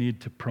 and we need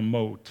to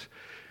promote.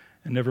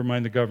 And never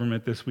mind the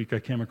government, this week I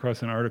came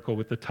across an article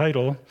with the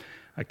title,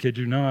 I kid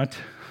you not,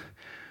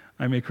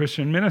 I'm a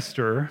Christian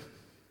minister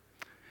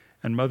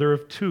and mother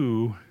of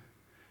 2,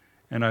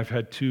 and I've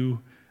had 2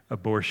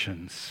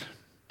 abortions.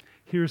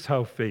 Here's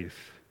how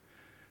faith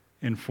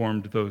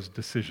informed those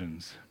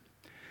decisions.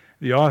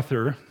 The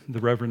author, the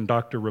Reverend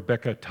Dr.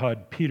 Rebecca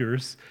Todd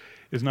Peters,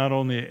 is not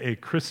only a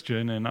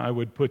Christian, and I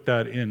would put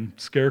that in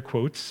scare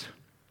quotes.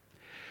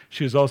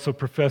 She is also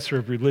professor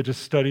of religious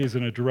studies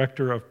and a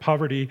director of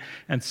poverty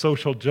and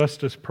social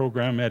justice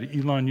program at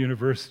Elon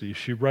University.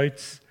 She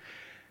writes,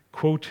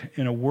 quote,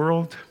 in a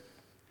world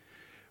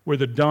where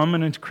the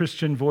dominant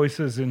Christian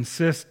voices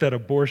insist that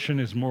abortion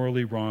is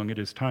morally wrong, it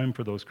is time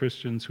for those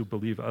Christians who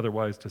believe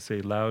otherwise to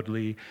say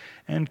loudly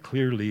and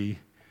clearly,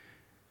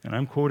 and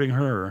I'm quoting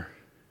her,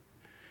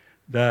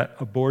 that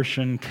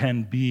abortion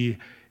can be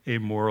a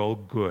moral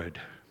good.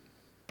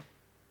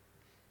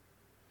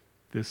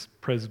 This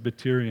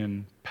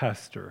Presbyterian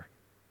pastor,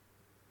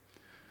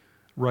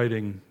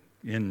 writing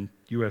in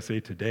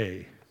USA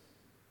Today,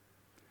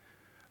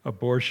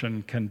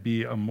 abortion can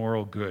be a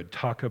moral good.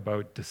 Talk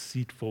about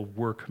deceitful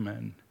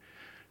workmen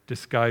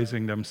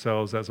disguising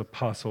themselves as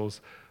apostles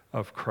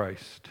of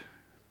Christ.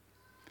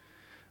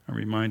 I'm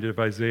reminded of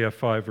Isaiah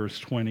 5, verse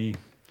 20,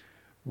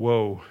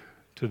 woe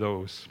to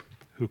those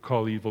who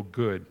call evil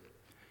good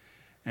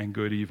and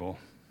good evil,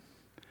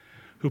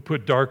 who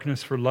put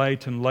darkness for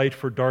light and light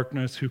for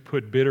darkness, who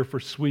put bitter for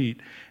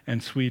sweet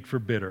and sweet for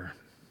bitter.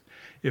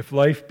 If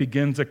life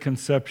begins at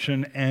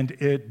conception, and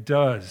it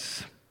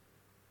does,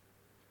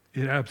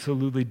 it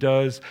absolutely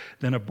does,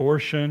 then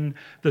abortion,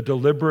 the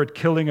deliberate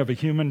killing of a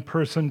human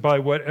person by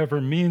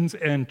whatever means,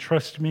 and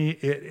trust me,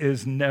 it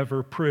is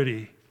never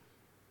pretty.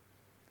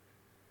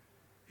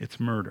 It's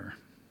murder.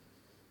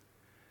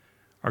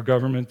 Our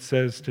government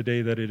says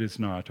today that it is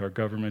not. Our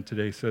government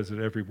today says that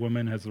every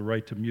woman has the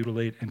right to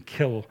mutilate and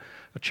kill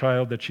a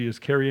child that she is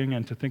carrying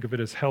and to think of it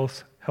as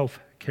health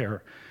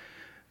care.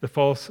 The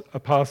false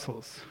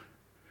apostles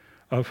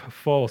of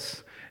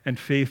false and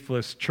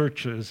faithless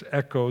churches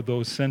echo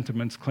those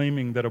sentiments,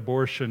 claiming that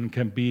abortion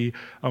can be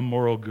a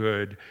moral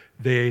good.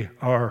 They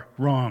are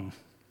wrong.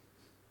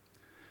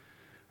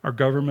 Our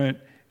government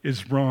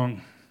is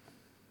wrong.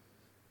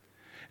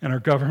 And our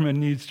government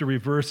needs to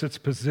reverse its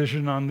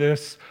position on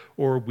this,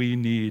 or we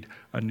need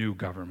a new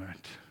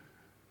government.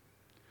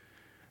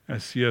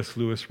 As C.S.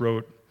 Lewis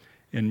wrote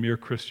in Mere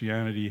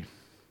Christianity,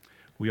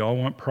 we all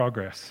want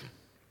progress.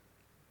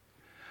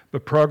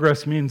 But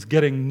progress means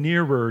getting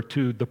nearer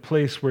to the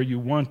place where you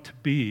want to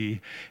be.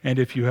 And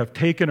if you have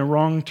taken a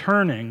wrong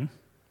turning,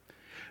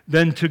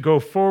 then to go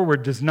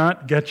forward does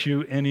not get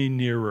you any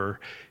nearer.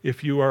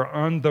 If you are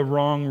on the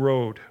wrong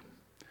road,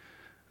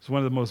 it's one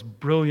of the most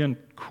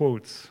brilliant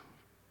quotes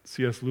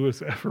C.S.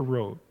 Lewis ever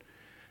wrote.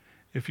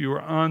 If you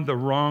are on the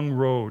wrong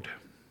road,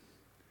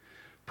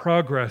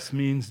 progress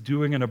means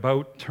doing an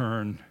about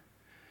turn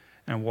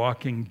and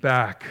walking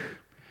back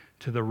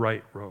to the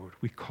right road.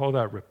 We call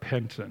that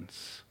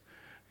repentance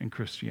in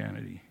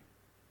Christianity.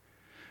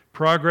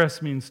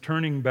 Progress means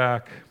turning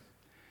back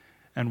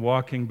and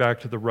walking back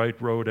to the right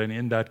road, and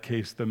in that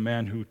case, the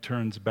man who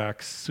turns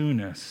back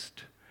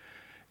soonest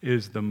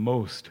is the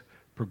most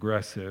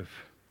progressive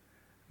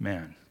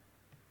man.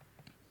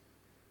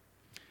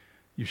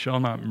 You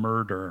shall not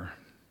murder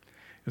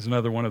is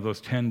another one of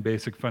those 10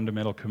 basic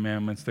fundamental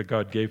commandments that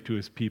God gave to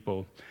his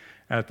people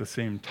at the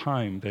same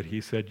time that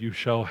he said, you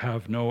shall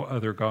have no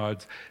other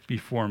gods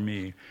before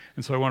me.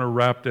 And so I want to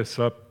wrap this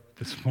up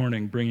this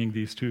morning, bringing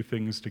these 2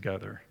 things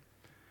together.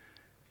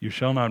 You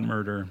shall not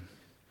murder,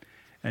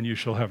 and you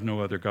shall have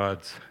no other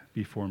gods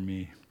before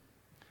me.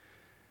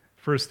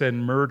 First, then,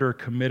 murder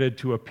committed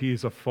to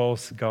appease a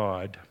false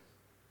god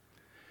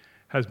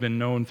has been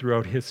known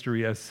throughout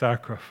history as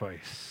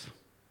sacrifice.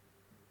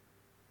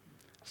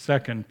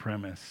 Second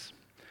premise,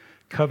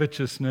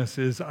 covetousness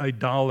is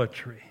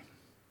idolatry.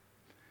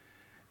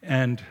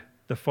 And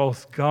the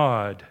false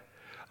god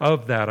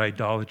of that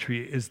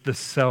idolatry is the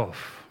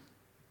self.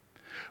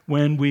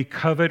 When we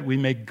covet, we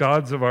make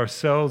gods of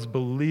ourselves,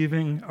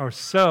 believing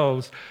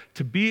ourselves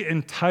to be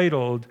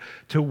entitled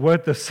to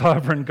what the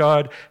sovereign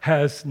God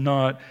has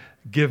not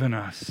given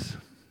us.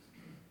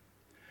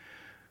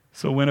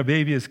 So when a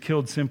baby is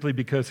killed simply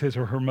because his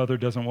or her mother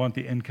doesn't want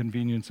the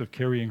inconvenience of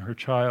carrying her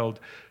child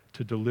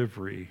to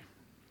delivery,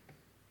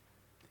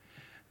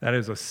 that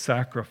is a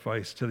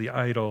sacrifice to the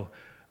idol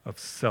of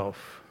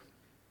self.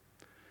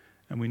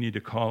 And we need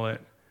to call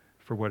it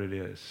for what it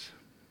is.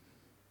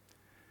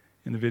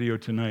 In the video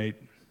tonight,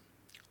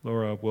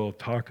 Laura will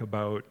talk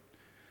about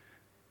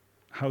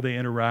how they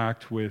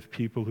interact with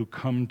people who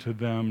come to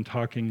them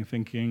talking,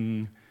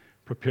 thinking,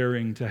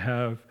 preparing to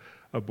have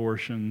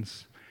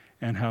abortions,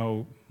 and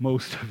how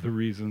most of the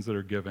reasons that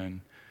are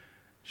given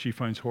she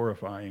finds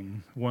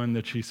horrifying. One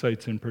that she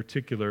cites in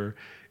particular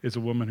is a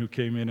woman who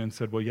came in and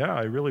said, well, yeah,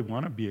 I really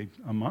want to be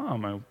a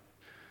mom. I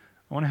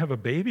want to have a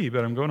baby,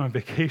 but I'm going on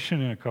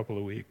vacation in a couple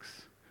of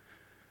weeks.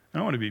 I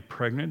don't want to be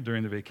pregnant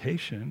during the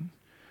vacation.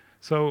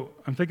 So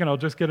I'm thinking I'll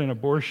just get an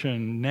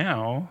abortion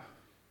now,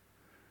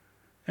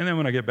 and then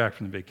when I get back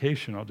from the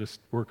vacation, I'll just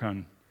work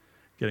on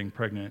getting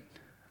pregnant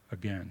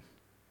again.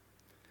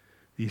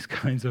 These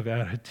kinds of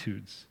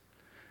attitudes.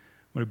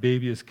 When a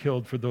baby is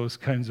killed for those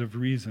kinds of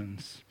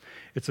reasons,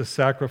 it's a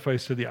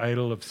sacrifice to the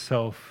idol of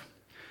self.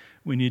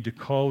 We need to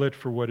call it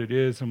for what it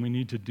is, and we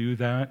need to do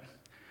that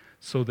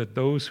so that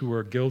those who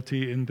are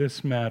guilty in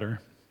this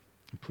matter,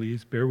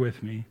 please bear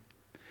with me,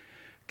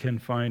 can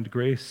find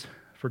grace,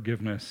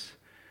 forgiveness,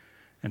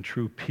 and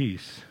true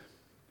peace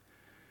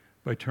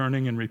by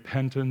turning in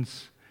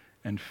repentance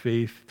and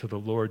faith to the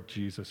Lord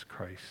Jesus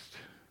Christ.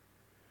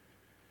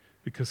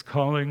 Because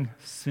calling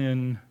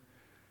sin,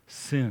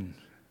 sin,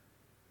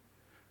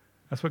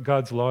 that's what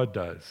God's law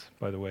does,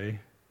 by the way.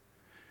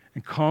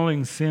 And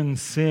calling sin,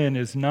 sin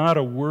is not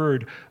a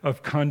word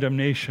of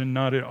condemnation,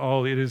 not at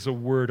all. It is a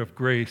word of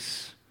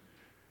grace.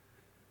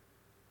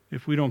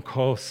 If we don't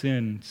call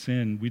sin,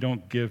 sin, we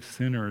don't give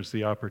sinners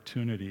the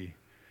opportunity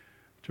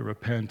to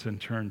repent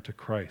and turn to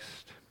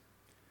Christ.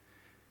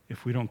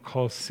 If we don't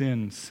call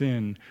sin,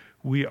 sin,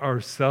 we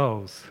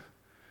ourselves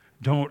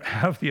don't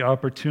have the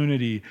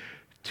opportunity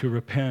to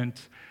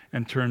repent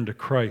and turn to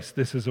Christ.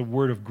 This is a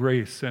word of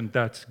grace, and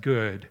that's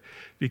good,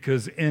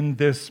 because in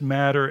this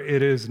matter,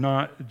 it is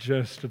not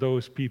just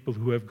those people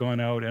who have gone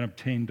out and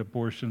obtained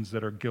abortions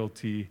that are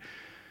guilty,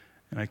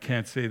 and I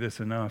can't say this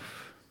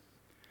enough.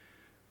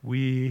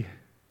 We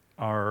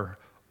are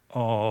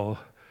all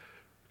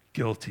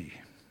guilty.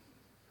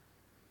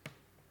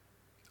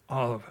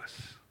 All of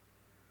us.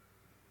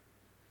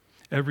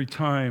 Every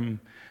time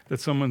that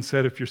someone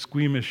said, if you're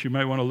squeamish, you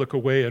might want to look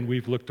away, and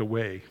we've looked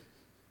away.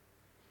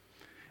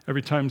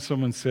 Every time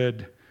someone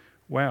said,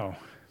 wow,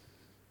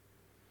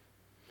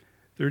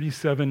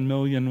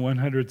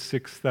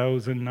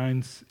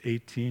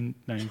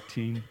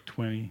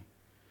 37,106,918,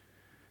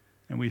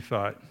 and we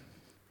thought,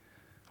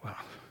 well,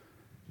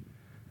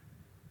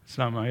 it's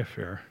not my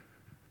affair.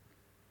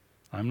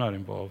 I'm not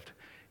involved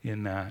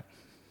in that.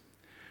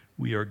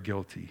 We are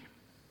guilty.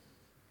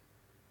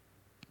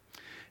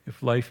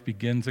 If life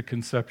begins at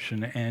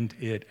conception, and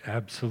it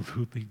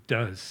absolutely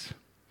does,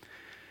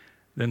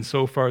 then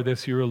so far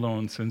this year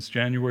alone, since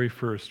January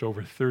 1st,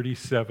 over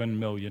 37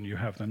 million, you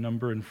have the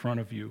number in front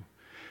of you,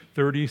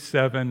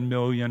 37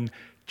 million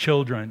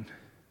children.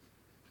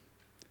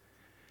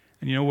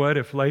 And you know what?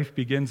 If life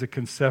begins at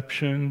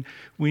conception,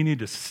 we need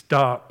to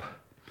stop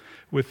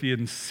with the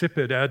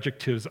insipid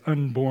adjectives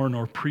unborn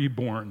or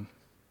preborn.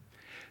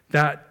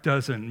 That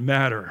doesn't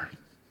matter.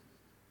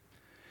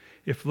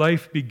 If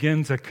life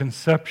begins at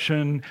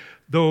conception,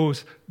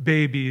 those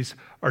babies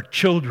are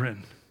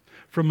children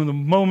from the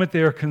moment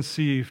they are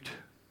conceived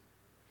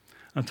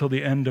until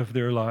the end of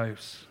their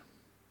lives.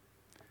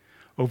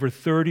 Over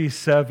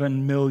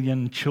 37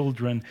 million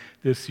children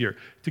this year.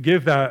 To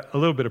give that a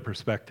little bit of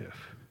perspective,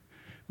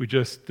 we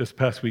just this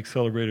past week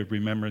celebrated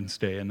Remembrance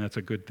Day, and that's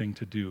a good thing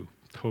to do.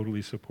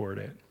 Totally support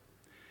it.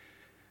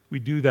 We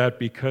do that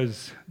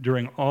because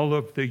during all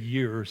of the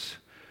years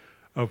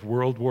of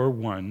World War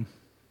I,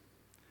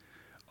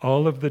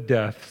 all of the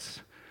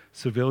deaths,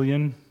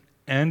 civilian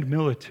and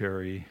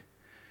military,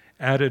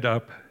 added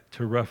up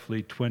to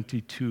roughly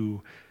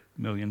 22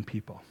 million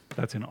people.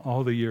 That's in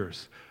all the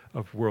years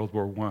of World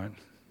War I.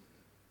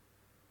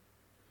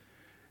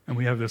 And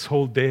we have this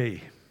whole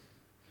day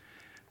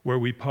where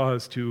we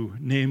pause to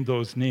name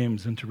those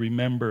names and to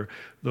remember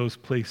those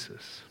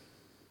places.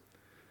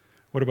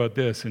 What about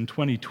this? In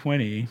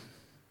 2020,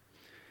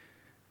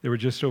 there were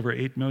just over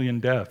 8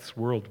 million deaths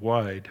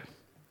worldwide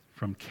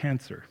from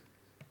cancer.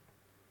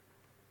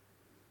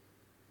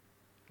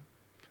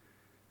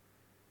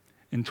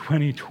 In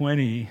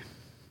 2020,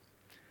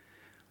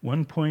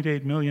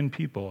 1.8 million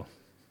people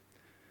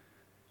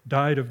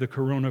died of the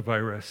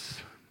coronavirus.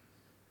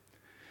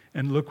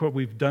 And look what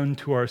we've done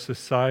to our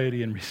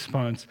society in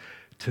response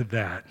to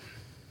that.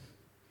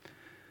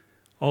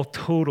 All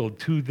totaled,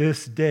 to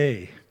this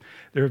day,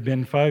 there have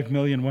been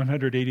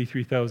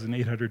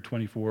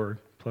 5,183,824,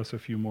 plus a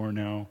few more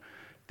now,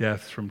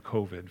 deaths from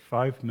COVID.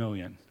 5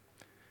 million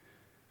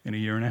in a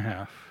year and a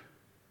half.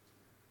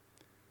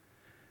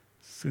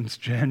 Since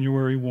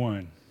January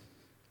 1,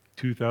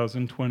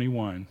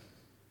 2021,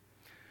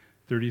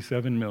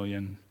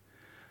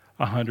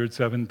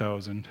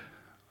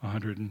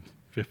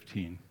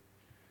 37,107,115.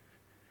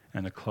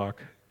 And the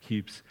clock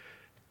keeps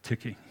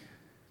ticking.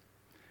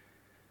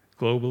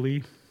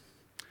 Globally,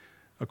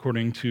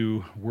 according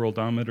to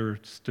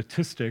Worldometer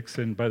statistics,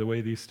 and by the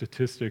way, these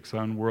statistics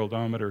on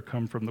Worldometer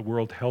come from the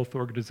World Health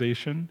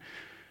Organization.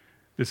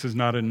 This is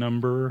not a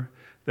number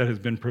that has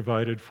been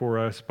provided for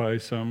us by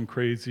some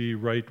crazy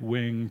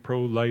right-wing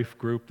pro-life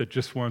group that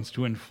just wants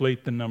to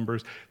inflate the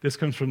numbers. This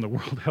comes from the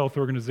World Health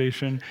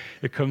Organization.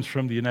 It comes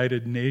from the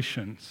United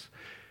Nations.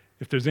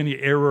 If there's any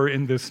error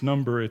in this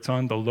number, it's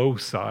on the low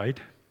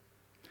side.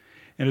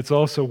 And it's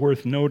also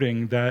worth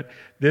noting that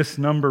this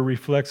number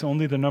reflects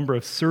only the number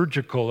of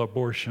surgical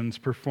abortions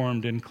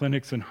performed in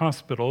clinics and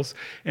hospitals,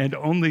 and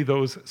only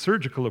those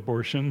surgical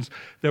abortions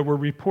that were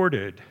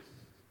reported.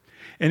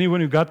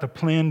 Anyone who got the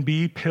Plan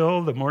B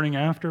pill, the morning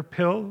after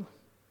pill,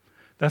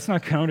 that's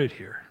not counted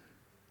here.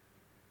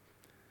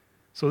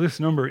 So this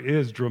number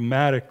is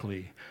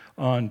dramatically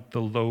on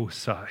the low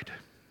side.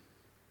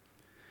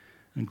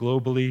 And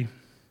globally,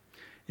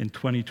 in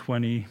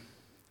 2020,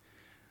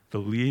 the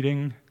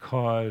leading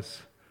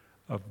cause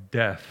of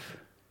death,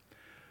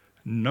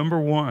 number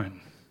one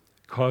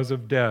cause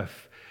of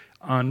death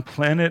on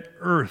planet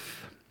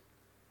Earth,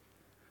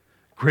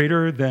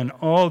 greater than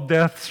all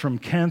deaths from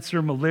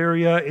cancer,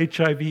 malaria,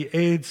 HIV,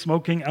 AIDS,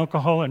 smoking,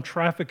 alcohol, and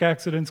traffic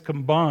accidents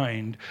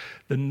combined,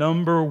 the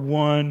number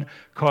one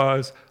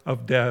cause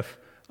of death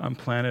on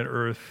planet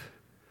Earth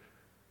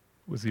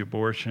was the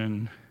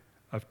abortion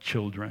of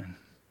children.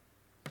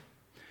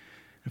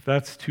 If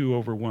that's too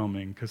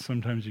overwhelming, because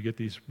sometimes you get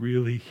these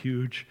really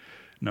huge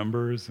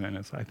numbers,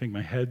 and I think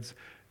my head's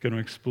going to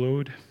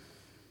explode.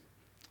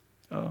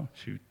 Oh,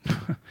 shoot.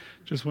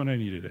 Just when I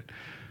needed it.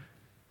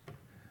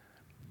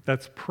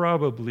 That's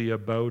probably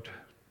about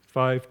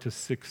 5,000 to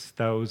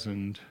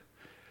 6,000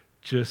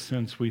 just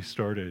since we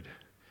started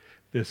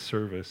this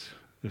service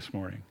this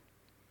morning.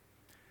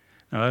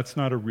 Now, that's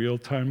not a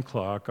real-time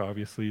clock.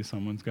 Obviously,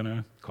 someone's going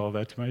to call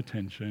that to my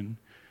attention.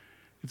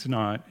 It's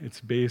not.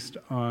 It's based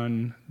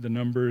on the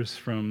numbers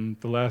from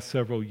the last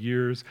several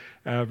years,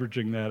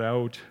 averaging that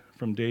out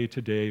from day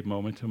to day,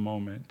 moment to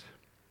moment.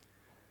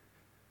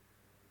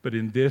 But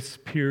in this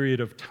period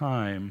of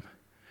time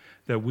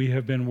that we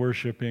have been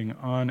worshiping,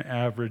 on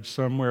average,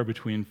 somewhere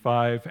between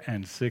 5,000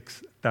 and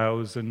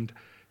 6,000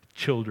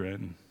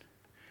 children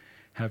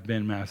have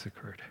been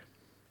massacred.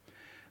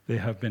 They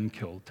have been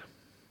killed.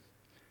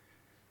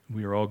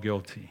 We are all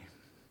guilty.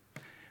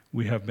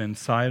 We have been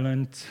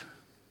silent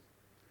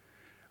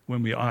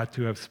when we ought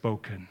to have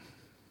spoken.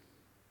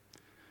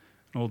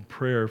 An old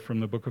prayer from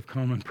the Book of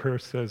Common Prayer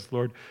says,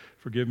 Lord,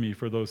 forgive me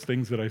for those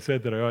things that I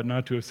said that I ought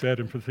not to have said,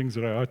 and for things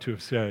that I ought to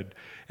have said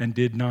and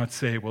did not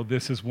say. Well,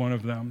 this is one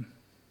of them.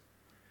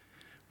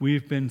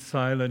 We've been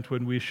silent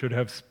when we should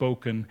have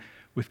spoken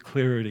with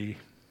clarity.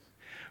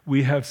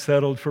 We have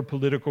settled for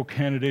political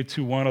candidates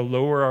who want to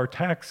lower our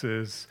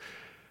taxes,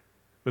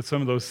 but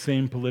some of those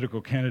same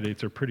political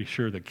candidates are pretty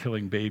sure that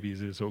killing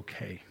babies is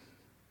okay.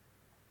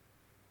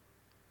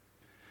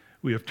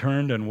 We have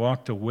turned and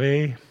walked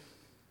away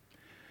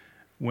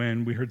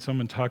when we heard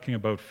someone talking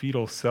about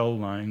fetal cell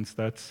lines.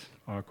 That's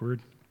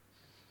awkward.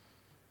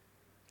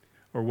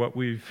 Or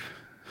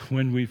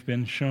when we've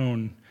been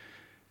shown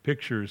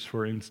pictures,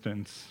 for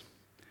instance,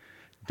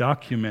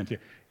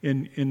 documented.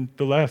 In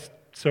the last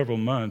several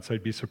months,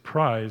 I'd be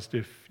surprised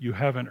if you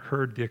haven't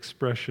heard the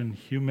expression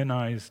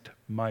humanized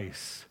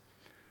mice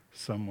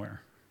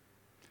somewhere.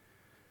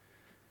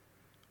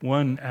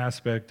 One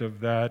aspect of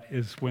that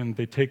is when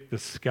they take the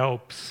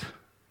scalps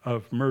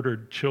of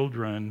murdered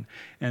children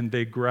and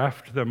they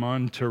graft them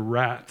onto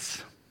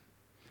rats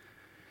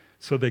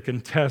so they can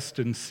test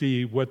and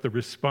see what the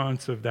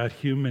response of that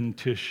human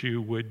tissue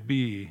would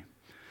be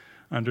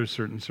under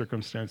certain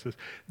circumstances.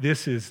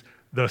 This is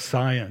the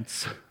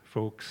science,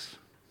 folks.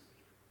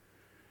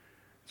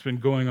 It's been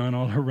going on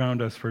all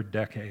around us for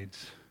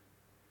decades,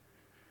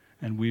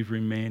 and we've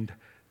remained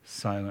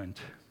silent.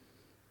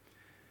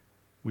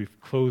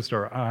 We've closed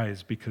our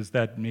eyes because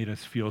that made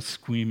us feel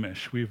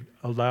squeamish. We've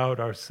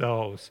allowed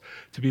ourselves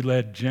to be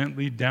led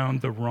gently down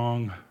the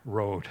wrong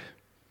road.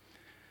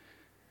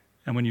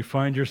 And when you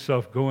find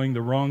yourself going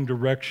the wrong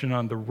direction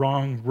on the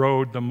wrong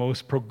road, the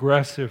most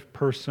progressive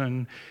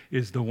person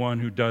is the one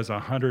who does a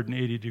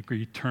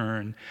 180-degree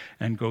turn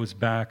and goes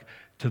back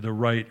to the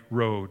right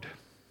road.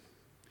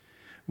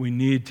 We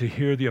need to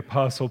hear the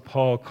Apostle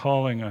Paul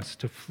calling us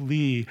to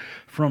flee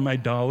from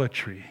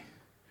idolatry.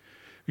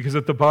 Because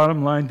at the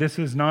bottom line, this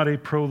is not a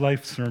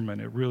pro-life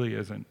sermon. It really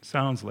isn't.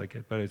 Sounds like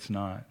it, but it's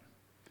not.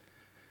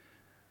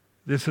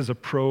 This is a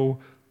pro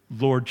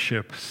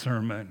lordship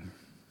sermon.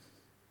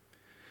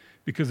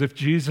 Because if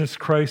Jesus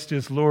Christ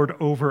is Lord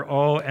over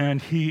all,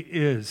 and he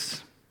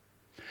is,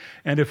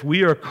 and if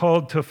we are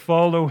called to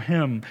follow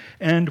him,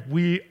 and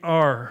we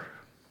are,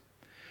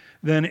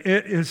 then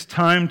it is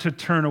time to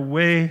turn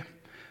away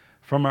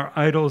from our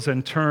idols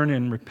and turn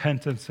in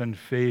repentance and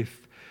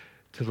faith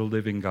to the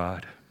living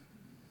God.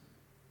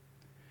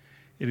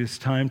 It is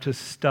time to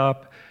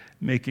stop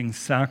making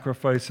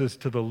sacrifices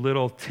to the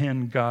little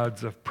tin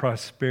gods of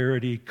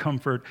prosperity,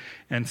 comfort,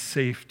 and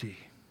safety,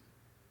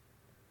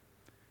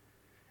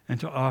 and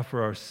to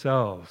offer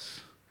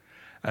ourselves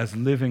as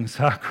living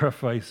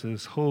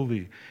sacrifices,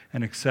 holy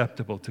and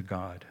acceptable to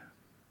God.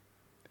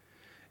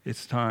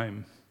 It's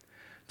time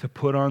to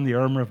put on the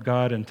armor of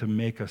God and to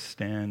make a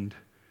stand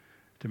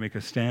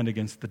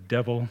against the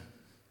devil,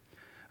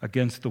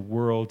 against the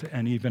world,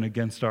 and even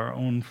against our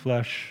own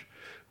flesh,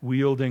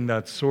 wielding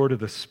that sword of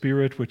the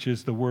Spirit, which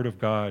is the Word of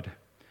God,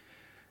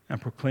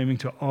 and proclaiming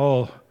to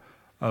all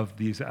of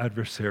these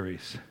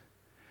adversaries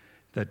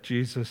that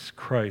Jesus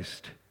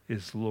Christ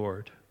is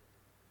Lord.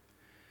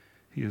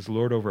 He is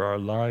Lord over our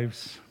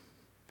lives.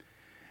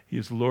 He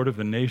is Lord of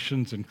the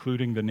nations,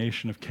 including the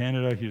nation of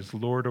Canada. He is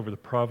Lord over the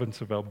province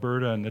of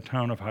Alberta and the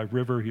town of High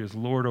River. He is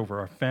Lord over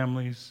our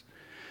families.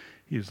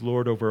 He is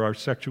Lord over our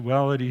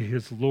sexuality. He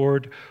is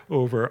Lord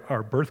over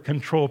our birth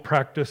control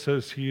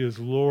practices. He is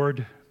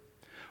Lord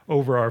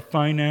over our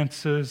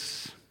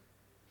finances.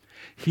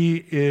 He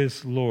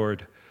is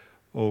Lord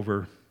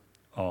over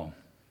all.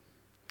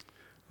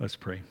 Let's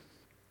pray.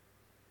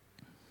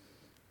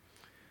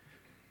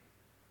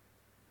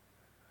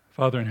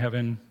 Father in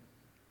heaven,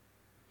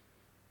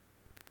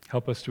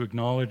 help us to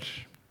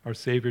acknowledge our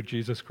Savior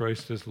Jesus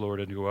Christ as Lord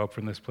and to go out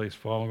from this place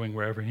following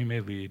wherever he may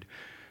lead,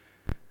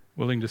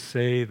 willing to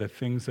say the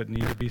things that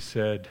need to be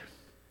said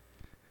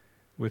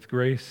with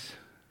grace,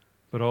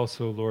 but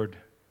also, Lord,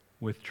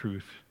 with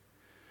truth,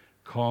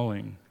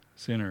 calling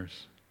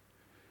sinners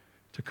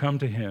to come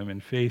to him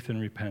in faith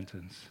and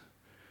repentance,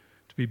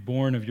 to be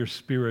born of your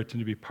Spirit and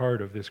to be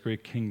part of this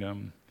great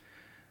kingdom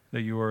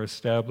that you are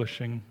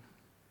establishing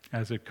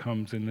as it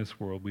comes in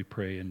this world. We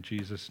pray in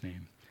Jesus'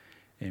 name.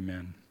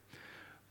 Amen.